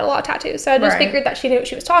also had a lot of tattoos. So I just figured that she knew what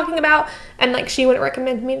she was talking about, and, like, she wouldn't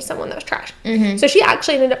recommend me to someone that was trash. Mm-hmm. So she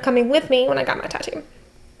actually ended up coming with me when I got my tattoo.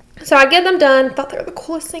 So I get them done, thought they were the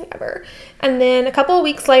coolest thing ever. And then a couple of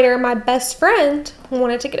weeks later, my best friend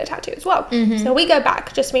wanted to get a tattoo as well. Mm-hmm. So we go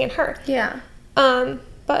back, just me and her. Yeah.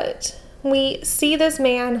 But we see this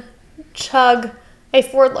man chug a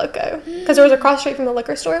Ford Loco, because there was a cross street from the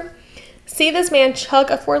liquor store. See this man chug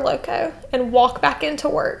a Ford Loco and walk back into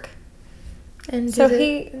work. And so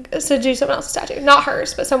do someone else's tattoo. Not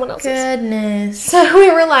hers, but someone else's. Goodness. So we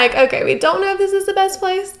were like, okay, we don't know if this is the best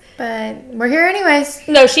place, but we're here anyways.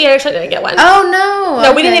 No, she actually didn't get one. Oh, no.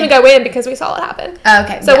 No, we didn't even go in because we saw it happen.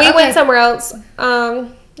 Okay. So we went somewhere else.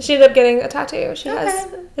 She ended up getting a tattoo.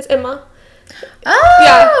 It's Emma. Oh,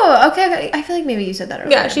 yeah. Okay. I feel like maybe you said that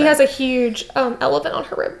earlier. Yeah, she has a huge elephant on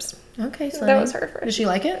her ribs. Okay, so that was her first. Did she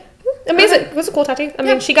like it? Amazing. It was a cool tattoo. I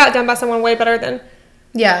mean, she got done by someone way better than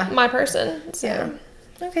my person. So.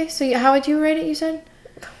 Yeah. Okay, so how would you rate it, you said?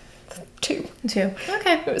 2. Okay.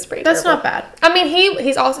 It was pretty That's terrible. not bad. I mean,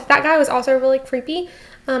 he's also, that guy was also really creepy.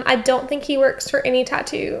 I don't think he works for any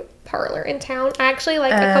tattoo parlor in town. I actually,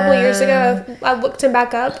 like, a couple of years ago, I looked him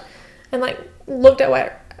back up and, like, looked at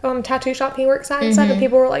what tattoo shop he works at and stuff, and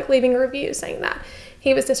people were, like, leaving reviews saying that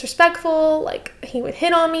he was disrespectful, like, he would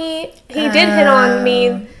hit on me. He did hit on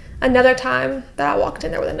me another time that I walked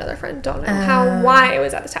in there with another friend. Don't know why it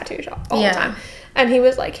was at the tattoo shop all the time. And he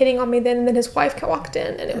was, like, hitting on me then, and then his wife walked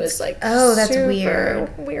in, and it was, like, that's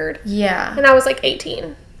super weird. Yeah. And I was, like,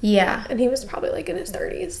 18. Yeah. And he was probably, like, in his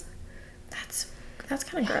 30s. That's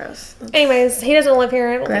kind of gross. Anyways, he doesn't live here,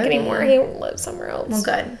 I don't think, anymore. He lives somewhere else. Well,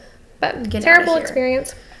 good. But terrible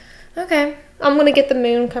experience. Okay. I'm going to get the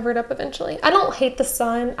moon covered up eventually. I don't hate the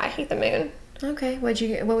sun. I hate the moon. Okay. What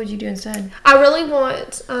would you do instead? I really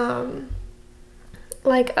want,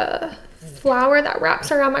 like, a flower that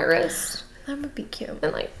wraps around my wrist. That would be cute.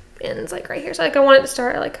 And, like, ends, like, right here. So, like, I want it to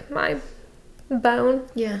start, like, my bone.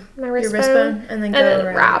 Yeah. My wrist Your wrist bone. And then go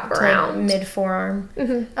wrap around. Like mid-forearm.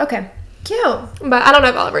 Mm-hmm. Okay. Cute. But I don't know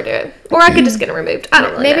if I'll ever do it. Or I could just get it removed. I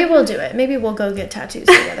don't really Maybe know. We'll do it. Maybe we'll go get tattoos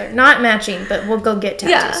together. Not matching, but we'll go get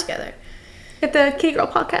tattoos together. If the Kitty Girl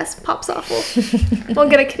podcast pops off, we'll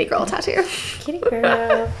get a Kitty Girl tattoo. Kitty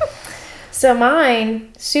Girl. So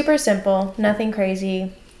mine, super simple. Nothing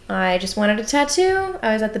crazy. I just wanted a tattoo.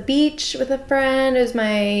 I was at the beach with a friend. It was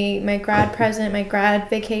my grad present, my grad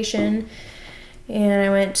vacation. And I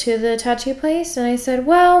went to the tattoo place, and I said,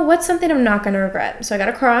 well, what's something I'm not going to regret? So I got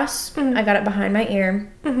a cross. Mm-hmm. I got it behind my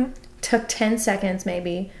ear. Mm-hmm. Took 10 seconds,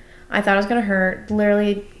 maybe. I thought it was going to hurt.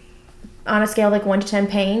 Literally, on a scale of, like, 1 to 10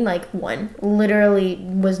 pain, like, 1. Literally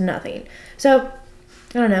was nothing. So,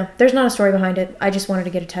 I don't know. There's not a story behind it. I just wanted to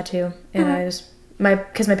get a tattoo. And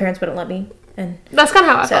because my parents wouldn't let me. And that's kind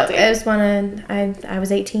of how I felt. I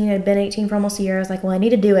was 18. I'd been 18 for almost a year. I was like, well, I need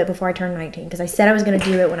to do it before I turn 19 because I said I was going to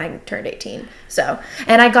do it when I turned 18. So,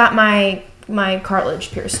 and I got my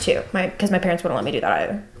cartilage pierced too, because my parents wouldn't let me do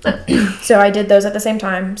that either. So I did those at the same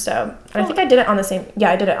time. So I think I did it on the same.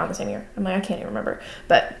 Yeah, I did it on the same year. I'm like, I can't even remember,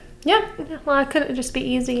 but yeah. Well, I couldn't just be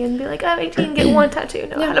easy and be like, I'm 18, get 1 tattoo.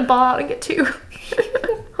 No, I had to ball out and get 2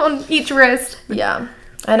 on each wrist. Yeah,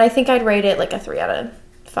 and I think I'd rate it like a 3 out of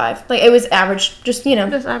 5. Like, it was average, just,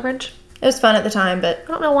 Just average. It was fun at the time, but... I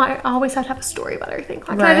don't know why I always have to have a story about everything.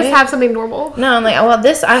 Why can't I just have something normal? No, I'm like, well,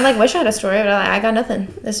 I wish I had a story, but I got nothing.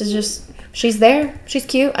 This is just... she's there. She's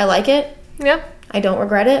cute. I like it. Yeah. I don't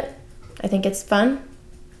regret it. I think it's fun.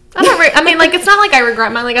 I mean, like, it's not like I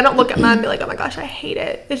regret mine. Like, I don't look at mine and be like, oh my gosh, I hate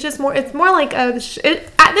it. It's just more, at this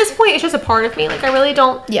point, it's just a part of me. Like, I really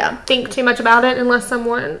don't think too much about it unless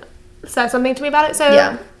someone says something to me about it. So,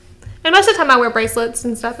 and most of the time I wear bracelets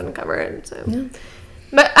and stuff and cover it. So,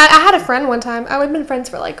 but I had a friend one time. We've been friends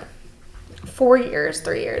for like 3 years.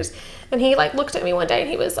 And he like looked at me one day and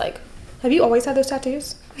he was like, have you always had those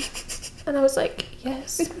tattoos? And I was like,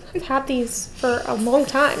 yes, I've had these for a long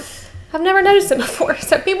time. I've never noticed them before.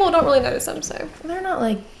 So people don't really notice them. So they're not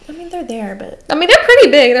like, I mean, they're there, but I mean, they're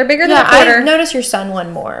pretty big. They're bigger than a quarter. I noticed your son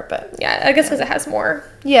one more, but yeah, I guess because it has more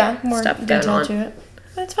stuff detail to it.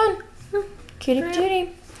 But it's fun. Cutie patootie.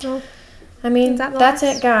 Well, I mean, that's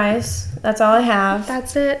it, guys. That's all I have.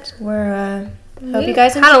 That's it. We're hope you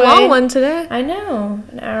guys enjoyed. Had a long one today. I know,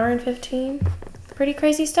 1 hour and 15. Pretty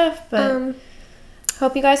crazy stuff, but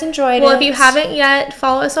hope you guys enjoyed it. Well, if you haven't yet,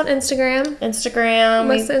 follow us on Instagram. What's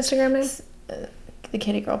the Instagram name? The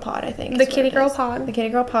Kitty Girl Pod, I think. The Kitty Girl Pod. The Kitty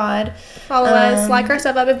Girl Pod. Follow us, like our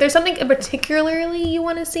stuff up. If there's something particularly you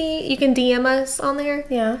want to see, you can DM us on there.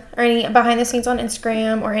 Yeah. Or any behind the scenes on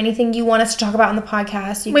Instagram or anything you want us to talk about in the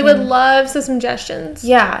podcast. We would love some suggestions.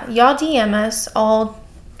 Yeah. Y'all DM us all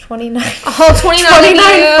 29. All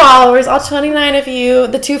 29 followers. All 29 of you.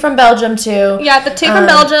 The 2 from Belgium, too. Yeah, the 2 from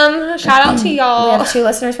Belgium. Shout out to y'all. We have 2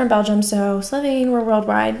 listeners from Belgium, so Slovene, we're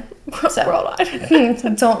worldwide. So, worldwide.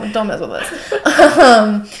 don't mess with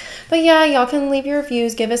us. But yeah, y'all can leave your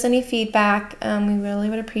reviews, give us any feedback. We really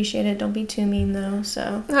would appreciate it. Don't be too mean though.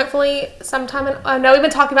 So hopefully sometime. I know we've been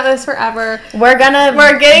talking about this forever. We're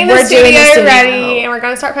getting the studio ready, and we're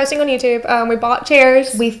gonna start posting on YouTube. We bought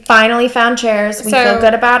chairs. We finally found chairs. We feel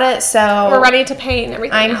good about it. So we're ready to paint and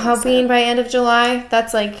everything. I'm hoping by end of July.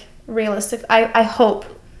 That's like realistic. I hope.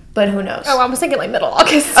 But who knows? Oh, I was thinking like middle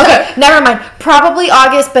August. Okay, never mind. Probably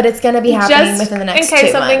August, but it's going to be happening within the next 2 months. In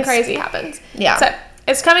case something crazy happens. Yeah. So,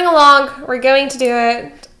 it's coming along. We're going to do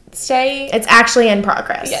it. It's actually in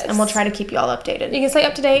progress. Yes. And we'll try to keep you all updated. You can stay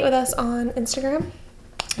up to date with us on Instagram.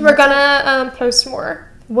 We're going to post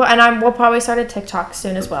more. Well, and we'll probably start a TikTok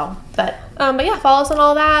soon as well. But yeah, follow us on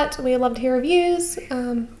all that. We'd love to hear reviews.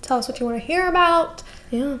 Tell us what you want to hear about.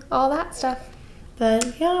 Yeah. All that stuff. But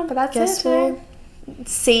that's it today.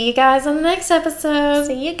 See you guys on the next episode.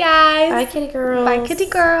 See you guys. Bye, kitty girls. Bye, kitty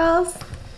girls.